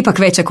velike, ipak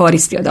veće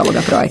koristi od ovoga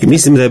projekta. I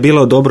mislim da je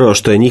bilo dobro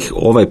što je njih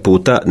ovaj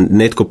puta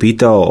netko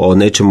pitao o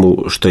nečemu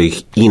što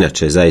ih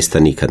inače zaista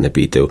nikad ne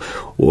pitaju.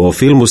 O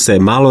filmu se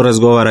malo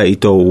razgovara i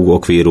to u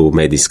okviru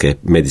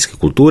medijske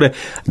kulture.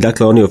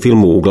 Dakle, oni o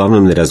filmu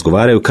uglavnom ne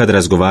razgovaraju. Kad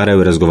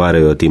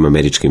razgovaraju o tim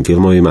američkim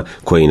filmovima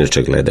koje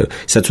inače gledaju.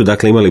 Sad su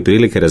dakle imali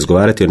prilike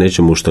razgovarati o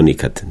nečemu što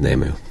nikad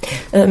nemaju.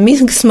 Mi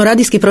smo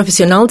radijski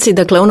profesionalci,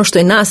 dakle ono što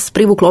je nas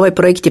privuklo ovaj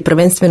projekt je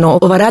prvenstveno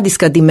ova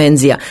radijska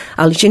dimenzija,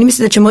 ali čini mi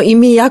se da ćemo i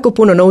mi jako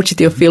puno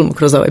naučiti o filmu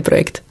kroz ovaj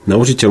projekt.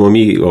 Naučit ćemo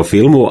mi o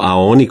filmu, a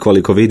oni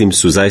koliko vidim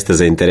su zaista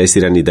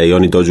zainteresirani da i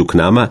oni dođu k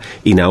nama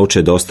i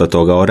nauče dosta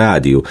toga o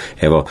radiju.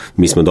 Evo,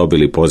 mi smo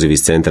dobili poziv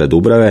iz centra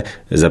Dubrave,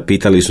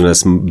 zapitali su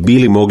nas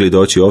bili mogli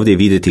doći ovdje i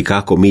vidjeti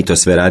kako mi to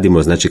sve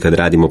radimo, znači kad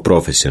radimo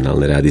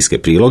profesionalne radijske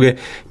priloge.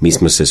 Mi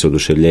smo se s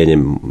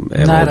oduševljenjem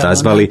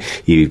odazvali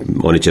i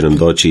oni će nam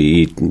doći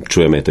i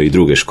čujemo i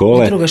druge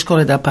škole. I druge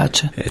škole da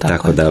pače.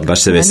 Tako da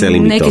baš se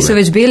veselim i tome. Neki su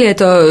već bili,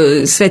 eto,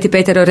 Sveti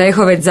Petar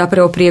Orehovec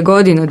zapravo prije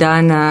godinu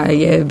dana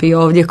je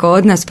bio ovdje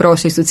kod nas,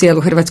 prošli su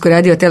cijelu Hrvatsku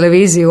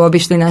radioteleviziju,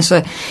 obišli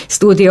naše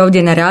studije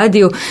ovdje na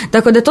radiju,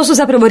 tako da to su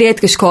zapravo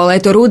rijetke škole,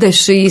 eto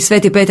Rudeš i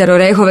Sveti Petar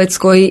Orehovec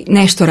koji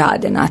nešto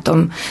rade na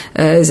tom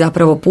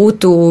zapravo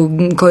putu,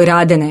 koji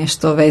rade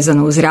nešto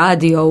vezano uz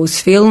radio,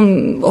 uz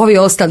film, ovi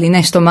ostali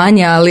nešto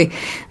manje, ali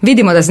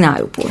vidimo da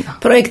znaju puno.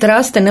 Projekt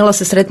raste, Nela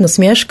se sretno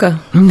smješka.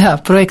 Da,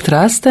 projekt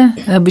raste,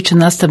 bit će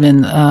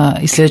nastavljen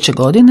i sljedeće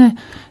godine,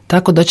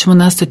 tako da ćemo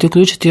nastaviti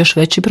uključiti još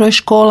veći broj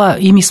škola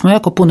i mi smo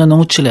jako puno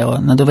naučili, evo,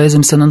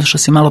 nadovezim se na ono što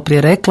si malo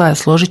prije rekla,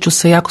 složit ću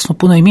se, jako smo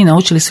puno i mi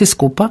naučili svi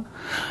skupa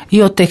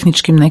i o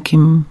tehničkim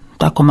nekim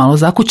tako malo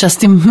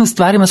zakučastim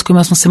stvarima s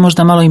kojima smo se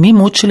možda malo i mi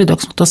mučili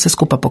dok smo to sve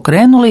skupa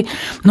pokrenuli.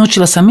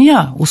 Naučila sam i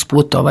ja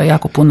usput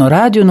jako puno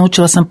radiju,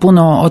 naučila sam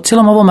puno o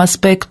cijelom ovom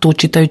aspektu,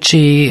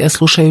 čitajući,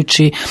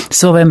 slušajući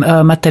sve ove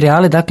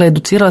materijale, dakle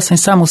educirala sam i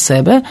samu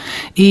sebe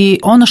i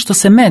ono što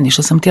se meni,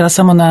 što sam htjela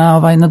samo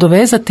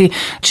nadovezati,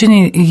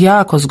 čini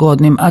jako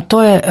zgodnim, a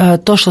to je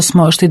to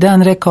što je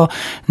Dejan rekao,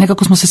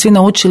 nekako smo se svi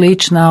naučili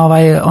ići na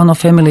ono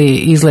family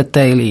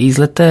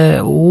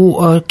izlete u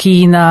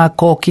kina,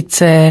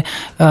 kokice,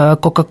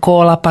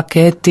 Coca-Cola,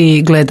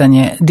 paketi,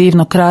 gledanje.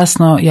 Divno,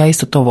 krasno, ja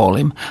isto to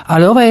volim.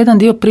 Ali ovaj je jedan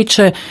dio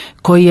priče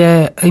koji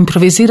je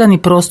improvizirani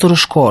prostor u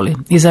školi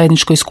i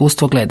zajedničko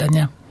iskustvo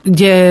gledanja,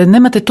 gdje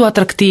nemate tu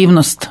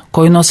atraktivnost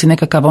koju nosi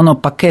nekakav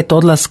paket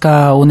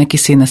odlaska u neki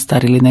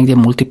Sinestar ili negdje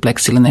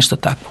multiplex ili nešto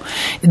tako.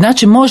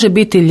 Znači može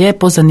biti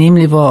lijepo,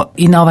 zanimljivo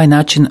i na ovaj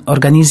način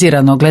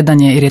organizirano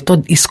gledanje jer je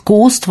to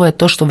iskustvo je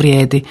to što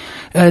vrijedi.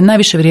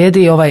 Najviše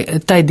vrijedi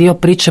taj dio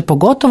priče,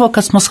 pogotovo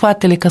kad smo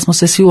shvatili, kad smo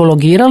se svi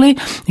ulogirali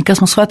i kad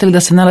smo shvatili da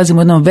se nalazimo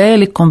u jednom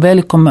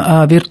velikom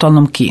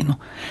virtualnom kinu.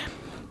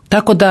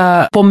 Tako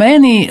da po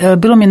meni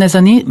bilo mi je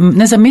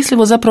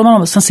nezamislivo, zapravo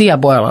malo sam se i ja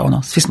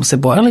bojala, svi smo se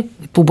bojali,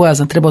 tu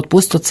bojazan treba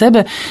otpustiti od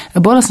sebe,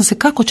 bojala sam se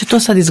kako će to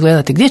sad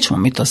izgledati, gdje ćemo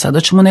mi to sad,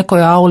 doćemo u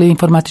nekoj auli,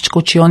 informatička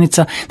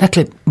učionica,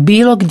 dakle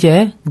bilo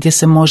gdje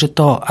se može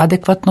to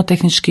adekvatno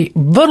tehnički,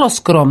 vrlo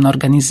skromno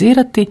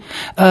organizirati,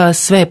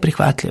 sve je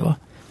prihvatljivo.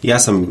 Ja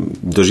sam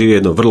doživio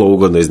jedno vrlo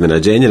ugodno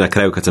iznenađenje na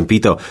kraju kad sam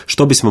pitao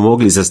što bismo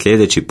mogli za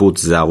sljedeći put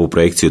za ovu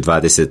projekciju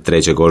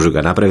 23.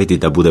 ožujka napraviti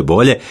da bude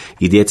bolje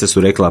i djeca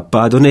su rekla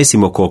pa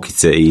donesimo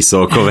kokice i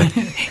sokove.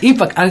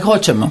 Ipak, ali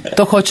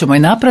to hoćemo i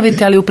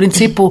napraviti, ali u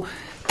principu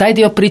taj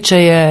dio priče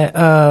je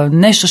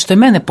nešto što je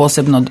mene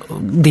posebno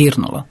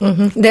dirnulo.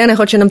 Dejane,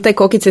 hoće nam te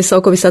kokice i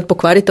sokovi sad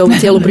pokvariti ovu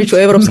cijelu priču o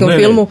europskom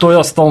filmu? Ne, to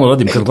ja stalno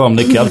radim kad gledam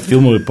neke art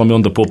filmove pa me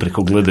onda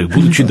popreko gledaju.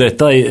 Budući da je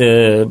taj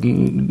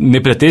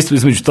neprijateljstvo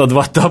između ta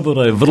dva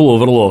tabora je vrlo,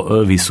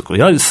 vrlo visoko.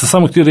 Ja sam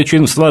samo htio reći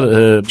jednu stvar.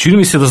 Čini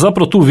mi se da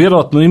zapravo tu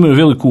vjerojatno imaju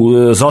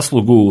veliku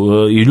zaslugu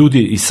i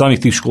ljudi iz samih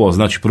tih škola,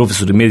 znači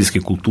profesori medijske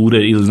kulture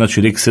ili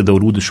znači rekli se da u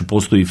Rudešu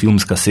postoji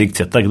filmska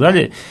sekcija, tak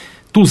dalje.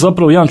 Tu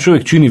zapravo jedan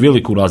čovjek čini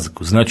veliku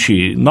razliku.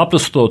 Znači,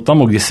 naprosto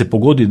tamo gdje se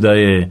pogodi da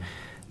je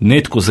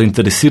netko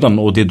zainteresiran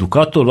od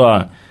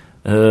edukatora,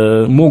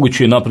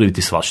 moguće je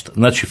napraviti svašta.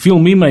 Znači,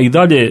 film ima i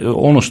dalje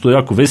ono što je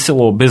jako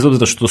veselo, bez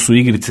obzira što su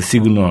igrice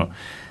sigurno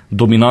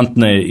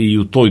dominantne i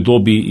u toj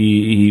dobi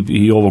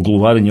i ovo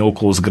gluvarenje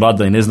okolo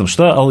zgrada i ne znam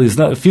šta, ali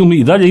film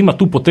i dalje ima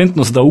tu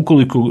potentnost da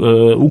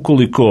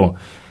ukoliko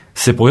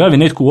se pojavi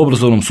netko u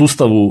obrazovnom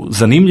sustavu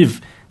zanimljiv,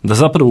 da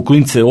zapravo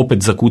klince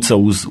opet zakuca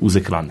uz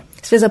ekrane.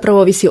 Sve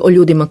zapravo ovisi o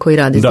ljudima koji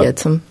rade s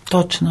djecom.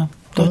 Točno,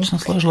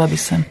 složila bi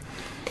se.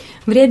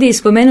 Vrijedi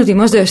spomenuti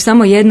možda još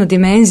samo jednu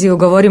dimenziju,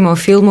 govorimo o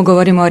filmu,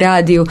 govorimo o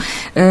radiju,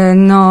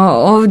 no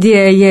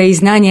ovdje je i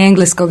znanje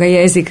engleskog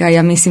jezika,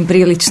 ja mislim,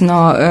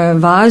 prilično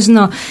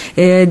važno.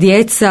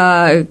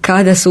 Djeca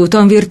kada su u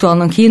tom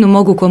virtualnom kinu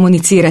mogu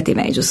komunicirati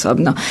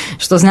međusobno,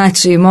 što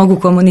znači mogu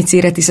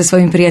komunicirati sa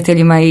svojim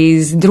prijateljima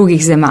iz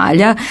drugih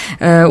zemalja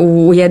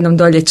u jednom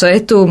dolje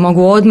chatu,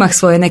 mogu odmah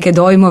svoje neke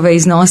dojmove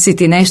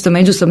iznositi, nešto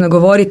međusobno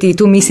govoriti i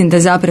tu mislim da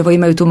zapravo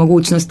imaju tu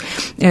mogućnost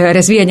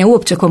razvijanja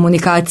uopće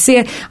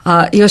komunikacije,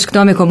 a još k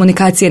tome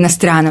komunikacije na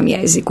stranom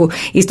jeziku.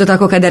 Isto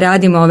tako kada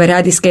radimo ove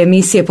radijske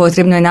emisije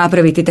potrebno je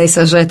napraviti taj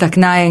sažetak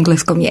na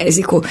engleskom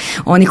jeziku.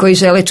 Oni koji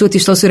žele čuti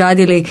što su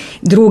radili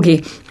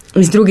drugi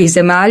iz drugih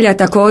zemalja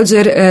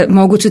također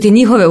mogu čuti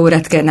njihove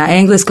uratke na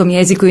engleskom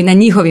jeziku i na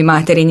njihovim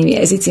materinjim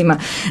jezicima.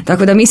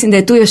 Tako da mislim da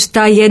je tu još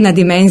ta jedna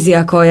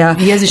dimenzija koja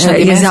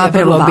je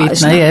zapravo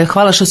važna.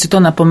 Hvala što si to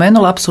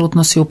napomenula,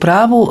 apsolutno si u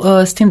pravu,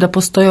 s tim da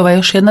postoji ova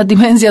još jedna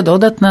dimenzija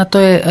dodatna, to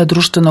je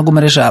društvenog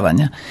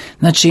umrežavanja.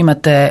 Znači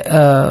imate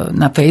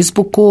na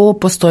Facebooku,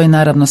 postoji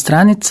naravno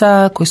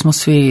stranica koju smo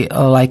svi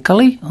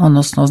lajkali,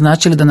 odnosno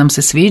označili da nam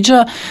se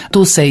sviđa,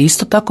 tu se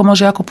isto tako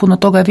može jako puno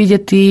toga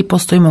vidjeti i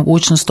postoji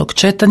mogućnost tog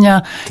četanja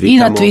i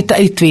na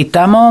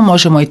tweetamo,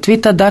 možemo i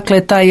tweetati,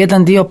 dakle taj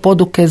jedan dio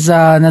poduke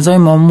za,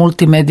 nazovimo,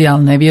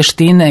 multimedijalne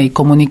vještine i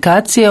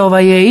komunikacije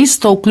je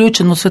isto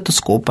uključen u sve to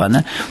skupa.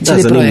 Ne? Da,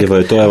 zanimljivo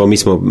je to, evo mi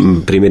smo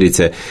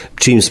primjerice,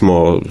 čim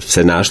smo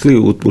se našli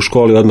u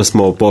školi, odmah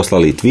smo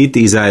poslali tweet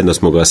i zajedno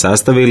smo ga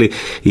sastavili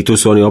i tu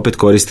su oni opet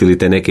koristili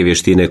te neke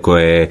vještine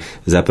koje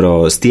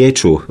zapravo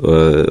stječu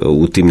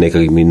u tim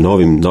nekakvim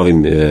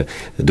novim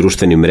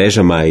društvenim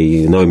mrežama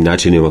i novim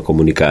načinima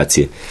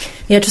komunikacije.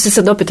 Ja ću se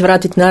sad opet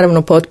vratiti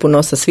naravno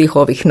potpuno sa svih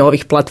ovih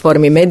novih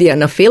platformi medija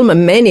na film.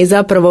 Meni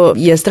zapravo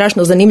je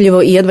strašno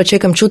zanimljivo i jedva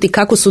čekam čuti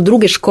kako su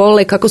druge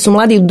škole, kako su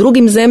mladi u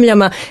drugim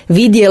zemljama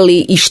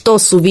vidjeli i što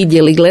su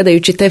vidjeli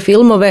gledajući te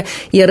filmove,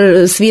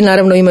 jer svi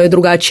naravno imaju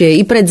drugačije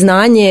i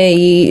predznanje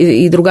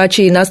i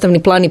drugačiji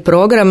nastavni plan i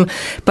program,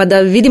 pa da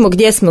vidimo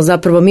gdje smo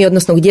zapravo mi,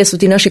 odnosno gdje su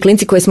ti naši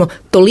klinci koje smo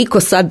toliko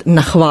sad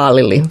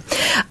nahvalili.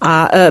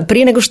 A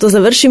prije nego što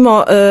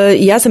završimo,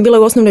 ja sam bila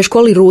u osnovnoj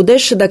školi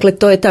Rudeš, dakle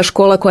to je ta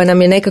škola koja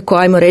nam je nekako,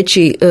 ajmo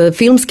reći,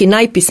 filmski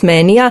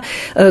najpismenija,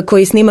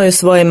 koji snimaju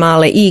svoje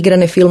male i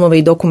igrane filmove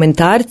i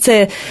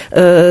dokumentarce,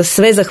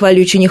 sve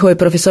zahvaljujući njihovoj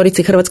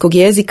profesorici hrvatskog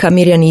jezika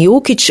Mirjani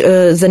Jukić.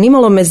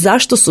 Zanimalo me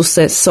zašto su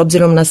se, s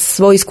obzirom na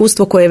svoje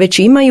iskustvo koje već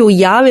imaju,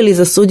 javili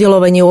za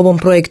sudjelovanje u ovom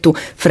projektu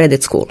Fred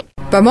at School.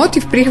 Pa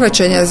motiv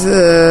prihvaćanja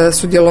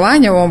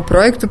sudjelovanja u ovom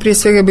projektu prije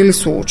svega bili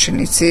su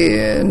učenici.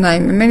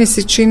 Naime, meni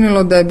se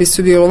činilo da bi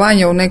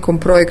sudjelovanje u nekom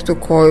projektu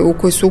u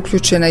koji su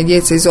uključena i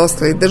djeca iz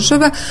ostalih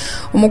država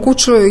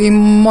omogućilo i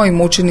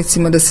mojim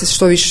učenicima da se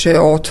što više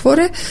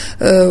otvore.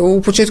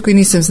 U početku i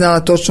nisam znala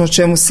točno o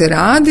čemu se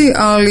radi,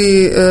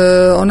 ali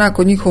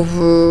onako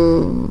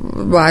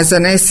njihova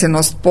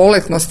zanesenost,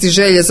 poletnost i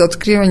želje za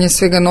otkrivanje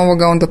svega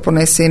novoga onda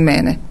ponese i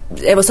mene.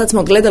 Evo sad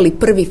smo gledali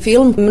prvi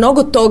film,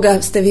 mnogo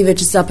toga ste vi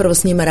već zapravo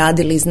s njima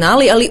radili i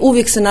znali, ali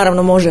uvijek se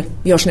naravno može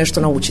još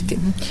nešto naučiti.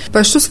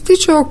 Pa što se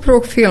tiče ovog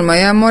prvog filma,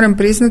 ja moram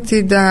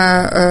priznati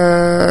da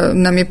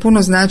nam je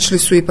puno značili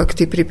su ipak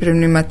ti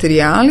pripremni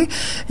materijali,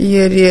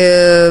 jer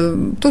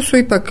to su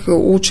ipak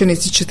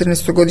učenici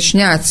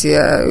 14-godišnjaci,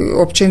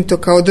 općenito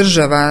kao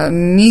država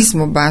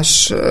nismo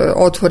baš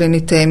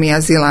otvoreni temi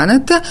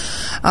azilanata,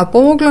 a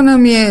pomoglo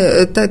nam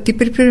je ti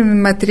pripremni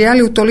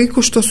materijali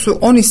utoliko što su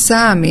oni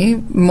sami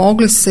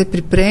mogli se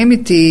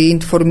pripremiti i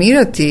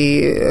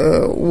informirati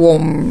u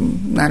ovom,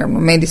 naravno,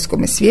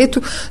 medijskom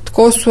svijetu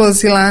tko su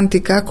azilanti,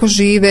 kako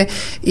žive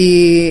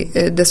i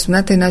da su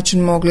na taj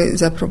način mogli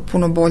zapravo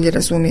puno bolje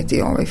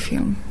razumjeti ovaj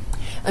film.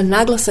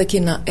 Naglasak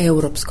je na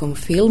europskom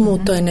filmu,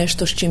 to je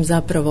nešto s čim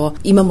zapravo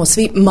imamo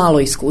svi malo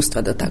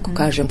iskustva, da tako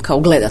kažem, kao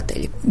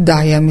gledatelji.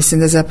 Da, ja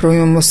mislim da zapravo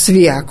imamo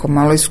svi jako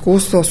malo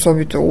iskustva,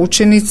 osobito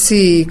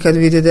učenici, i kad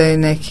vide da je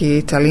neki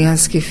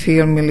italijanski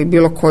film ili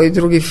bilo koji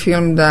drugi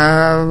film,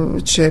 da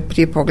će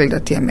prije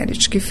pogledati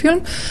američki film.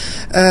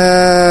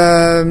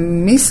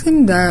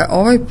 Mislim da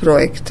ovaj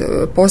projekt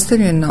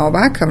postavljen na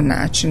ovakav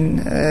način,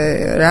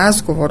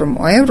 razgovorom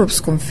o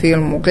europskom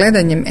filmu,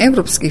 gledanjem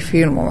europskih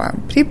filmova,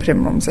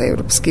 pripremom za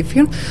europski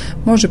film,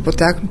 može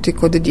potaknuti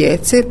kod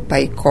djece, pa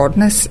i kod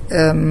nas,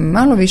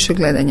 malo više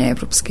gledanja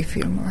evropskih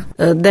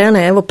filmova.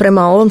 Dejane, evo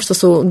prema ovom što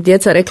su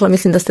djeca rekla,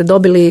 mislim da ste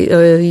dobili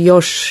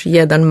još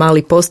jedan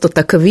mali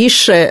postotak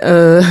više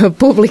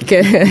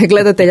publike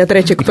gledatelja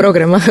trećeg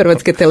programa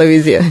Hrvatske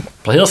televizije.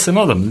 Pa ja se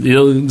nadam,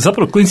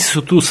 zapravo klinci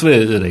su tu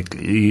sve rekli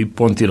i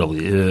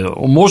pointirali.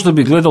 Možda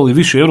bi gledali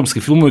više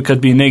europskih filmova kad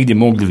bi ih negdje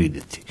mogli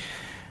vidjeti.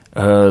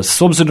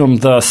 S obzirom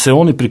da se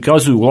oni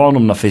prikazuju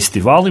uglavnom na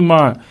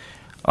festivalima,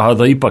 a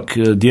da ipak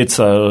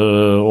djeca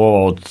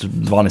ova od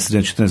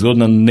 12-14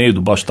 godina ne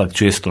idu baš tak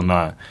često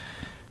na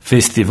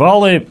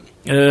festivale,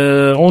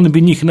 oni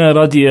bi njih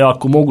najradije,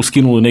 ako mogu,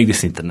 skinuli negdje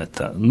s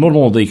interneta.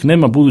 Normalno da ih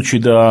nema, budući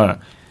da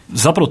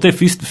zapravo te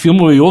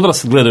filmove i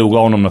odrasli gledaju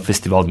uglavnom na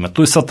festivalima.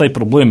 To je sad taj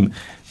problem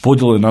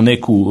podjele na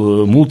neku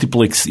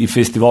multiplex i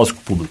festivalsku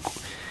publiku.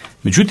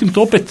 Međutim,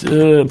 to opet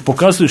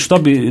pokazuje šta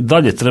bi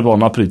dalje trebala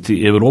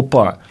napraviti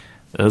Europa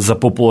za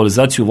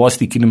popularizaciju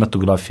vlastitih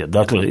kinematografija.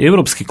 Dakle,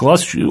 europski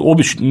klasični,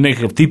 obični,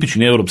 nekakav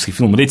tipični europski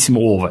film, recimo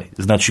ovaj.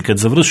 Znači, kad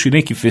završi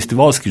neki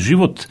festivalski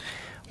život,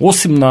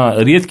 osim na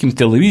rijetkim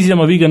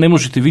televizijama, vi ga ne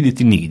možete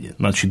vidjeti nigdje.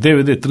 Znači,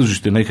 DVD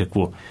tržište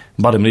nekakvo,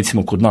 barem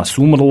recimo kod nas,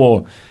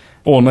 umrlo,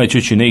 on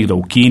najčešće ne igra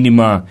u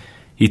kinima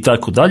i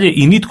tako dalje,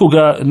 i nitko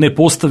ga ne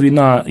postavi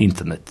na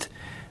internet.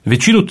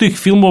 Većinu tih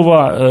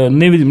filmova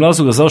ne vidim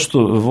razloga zašto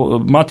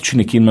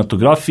matične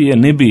kinematografije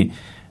ne bi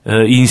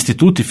i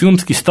instituti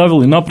filmski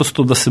stavili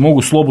naprosto da se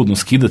mogu slobodno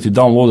skidati,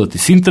 downloadati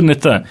s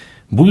interneta,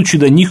 budući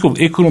da je njihov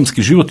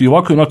ekonomski život i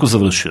ovako i onako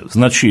završio.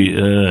 Znači,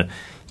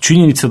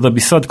 činjenica da bi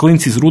sad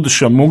klinci iz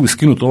Rudeša mogli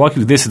skinuti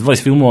ovakvih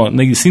 10-20 filmova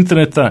negdje s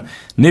interneta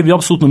ne bi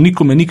apsolutno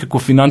nikome nikakvo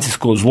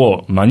financijsko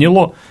zlo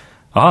nanijelo,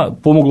 a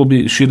pomoglo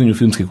bi širenju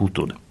filmske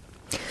kulture.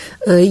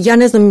 Ja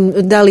ne znam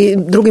da li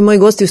drugi moji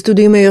gosti u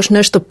studiju imaju još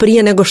nešto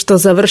prije nego što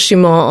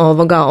završimo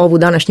ovu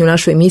današnju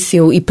našu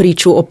emisiju i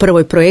priču o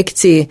prvoj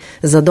projekciji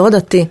za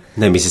dodati.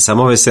 Ne, mi se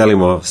samo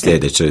veselimo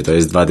sljedećoj, to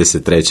je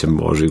 23.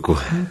 ožujku.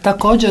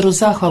 Također u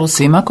zahvalu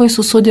svima koji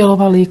su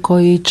sudjelovali i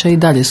koji će i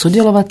dalje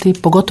sudjelovati,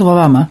 pogotovo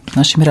vama,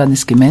 našim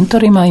radijskim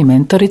mentorima i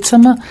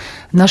mentoricama,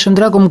 našem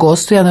dragom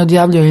gostu. Ja ne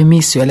odjavljujem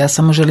emisiju, ali ja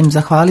samo želim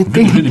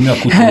zahvaliti. Vidim ja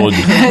kutu vodi.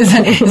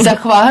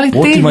 Zahvaliti.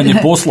 Otimanje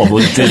posla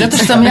voditeljice. Zato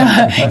što sam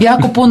ja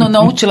jako puno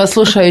naučila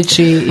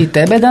slušajući i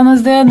tebe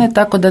danas, Dejane,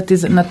 tako da ti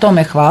na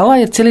tome hvala,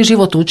 jer cijeli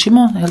život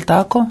učimo, je li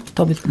tako?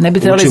 To ne bi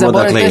trebali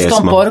zaboraviti s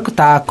tom poruku,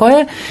 tako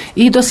je.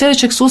 I do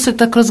sljedećeg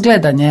susreta kroz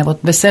gledanje, evo,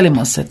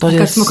 veselimo se. To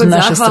je s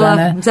naše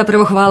strane.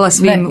 Zapravo hvala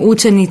svim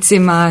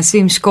učenicima,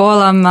 svim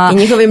školama, i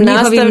njihovim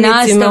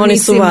nastavnicima, oni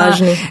su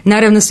važni.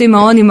 Naravno svima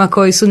onima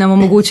koji su nam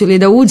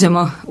omogućili da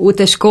uđemo u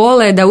te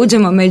škole, da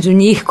uđemo među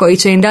njih, koji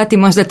će im dati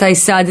možda taj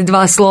sat,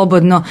 dva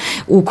slobodno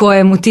u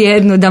kojem u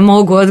tjednu da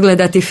mogu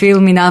odgledati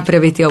film i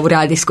napraviti ovu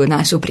radijsku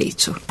našu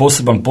priču.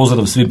 Poseban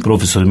pozdrav svim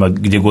profesorima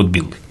gdje god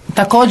bili.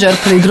 Također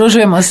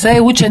pridružujemo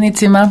se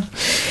učenicima.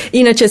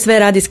 Inače, sve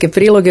radijske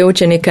priloge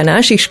učenika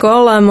naših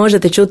škola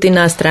možete čuti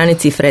na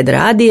stranici Fred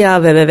radija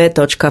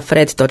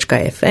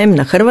www.fred.fm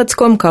na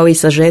hrvatskom, kao i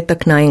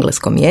sažetak na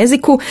engleskom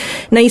jeziku.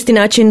 Na isti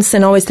način se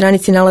na ovoj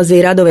stranici nalaze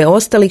i radove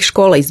ostalih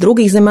škola iz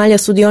drugih zemalja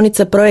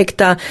sudionica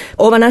projekta.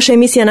 Ova naša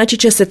emisija naći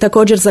će se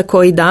također za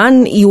koji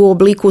dan i u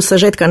obliku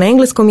sažetka na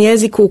engleskom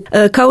jeziku,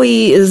 kao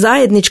i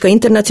zajednička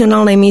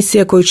internacionalna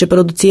emisija koju će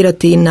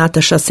producirati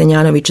Nataša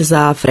Senjanović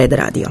za Fred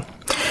radio.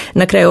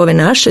 Na kraju ove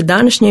naše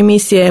današnje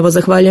emisije, evo,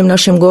 zahvaljujem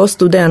našem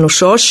gostu Dejanu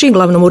Šoši,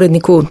 glavnom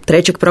uredniku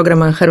 3.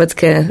 programa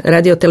Hrvatske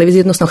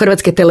radiotelevizije, odnosno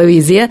Hrvatske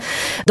televizije.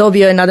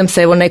 Dobio je, nadam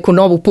se, evo, neku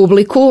novu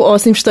publiku,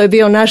 osim što je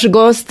bio naš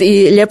gost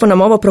i lijepo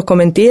nam ovo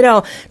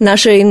prokomentirao,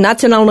 našoj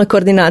nacionalnoj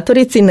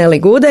koordinatorici Neli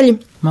Gudelj.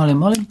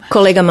 Molim.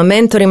 Kolegama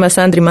mentorima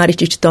Sandri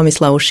Maričić i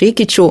Tomislavu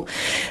Šikiću.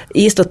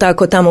 Isto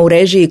tako tamo u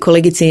režiji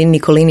kolegici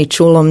Nikolini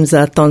Čulom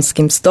za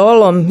tonskim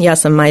stolom. Ja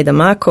sam Majda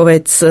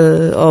Makovec.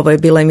 Ovo je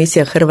bila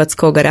emisija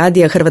Hrvatskog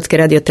radija, Hrvatske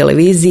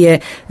radiotelevizije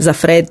za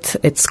Fred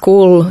at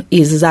School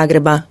iz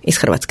Zagreba, iz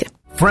Hrvatske.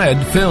 Fred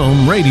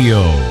Film Radio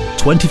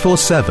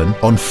 24/7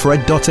 on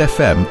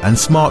Fred.fm and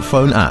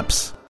smartphone apps.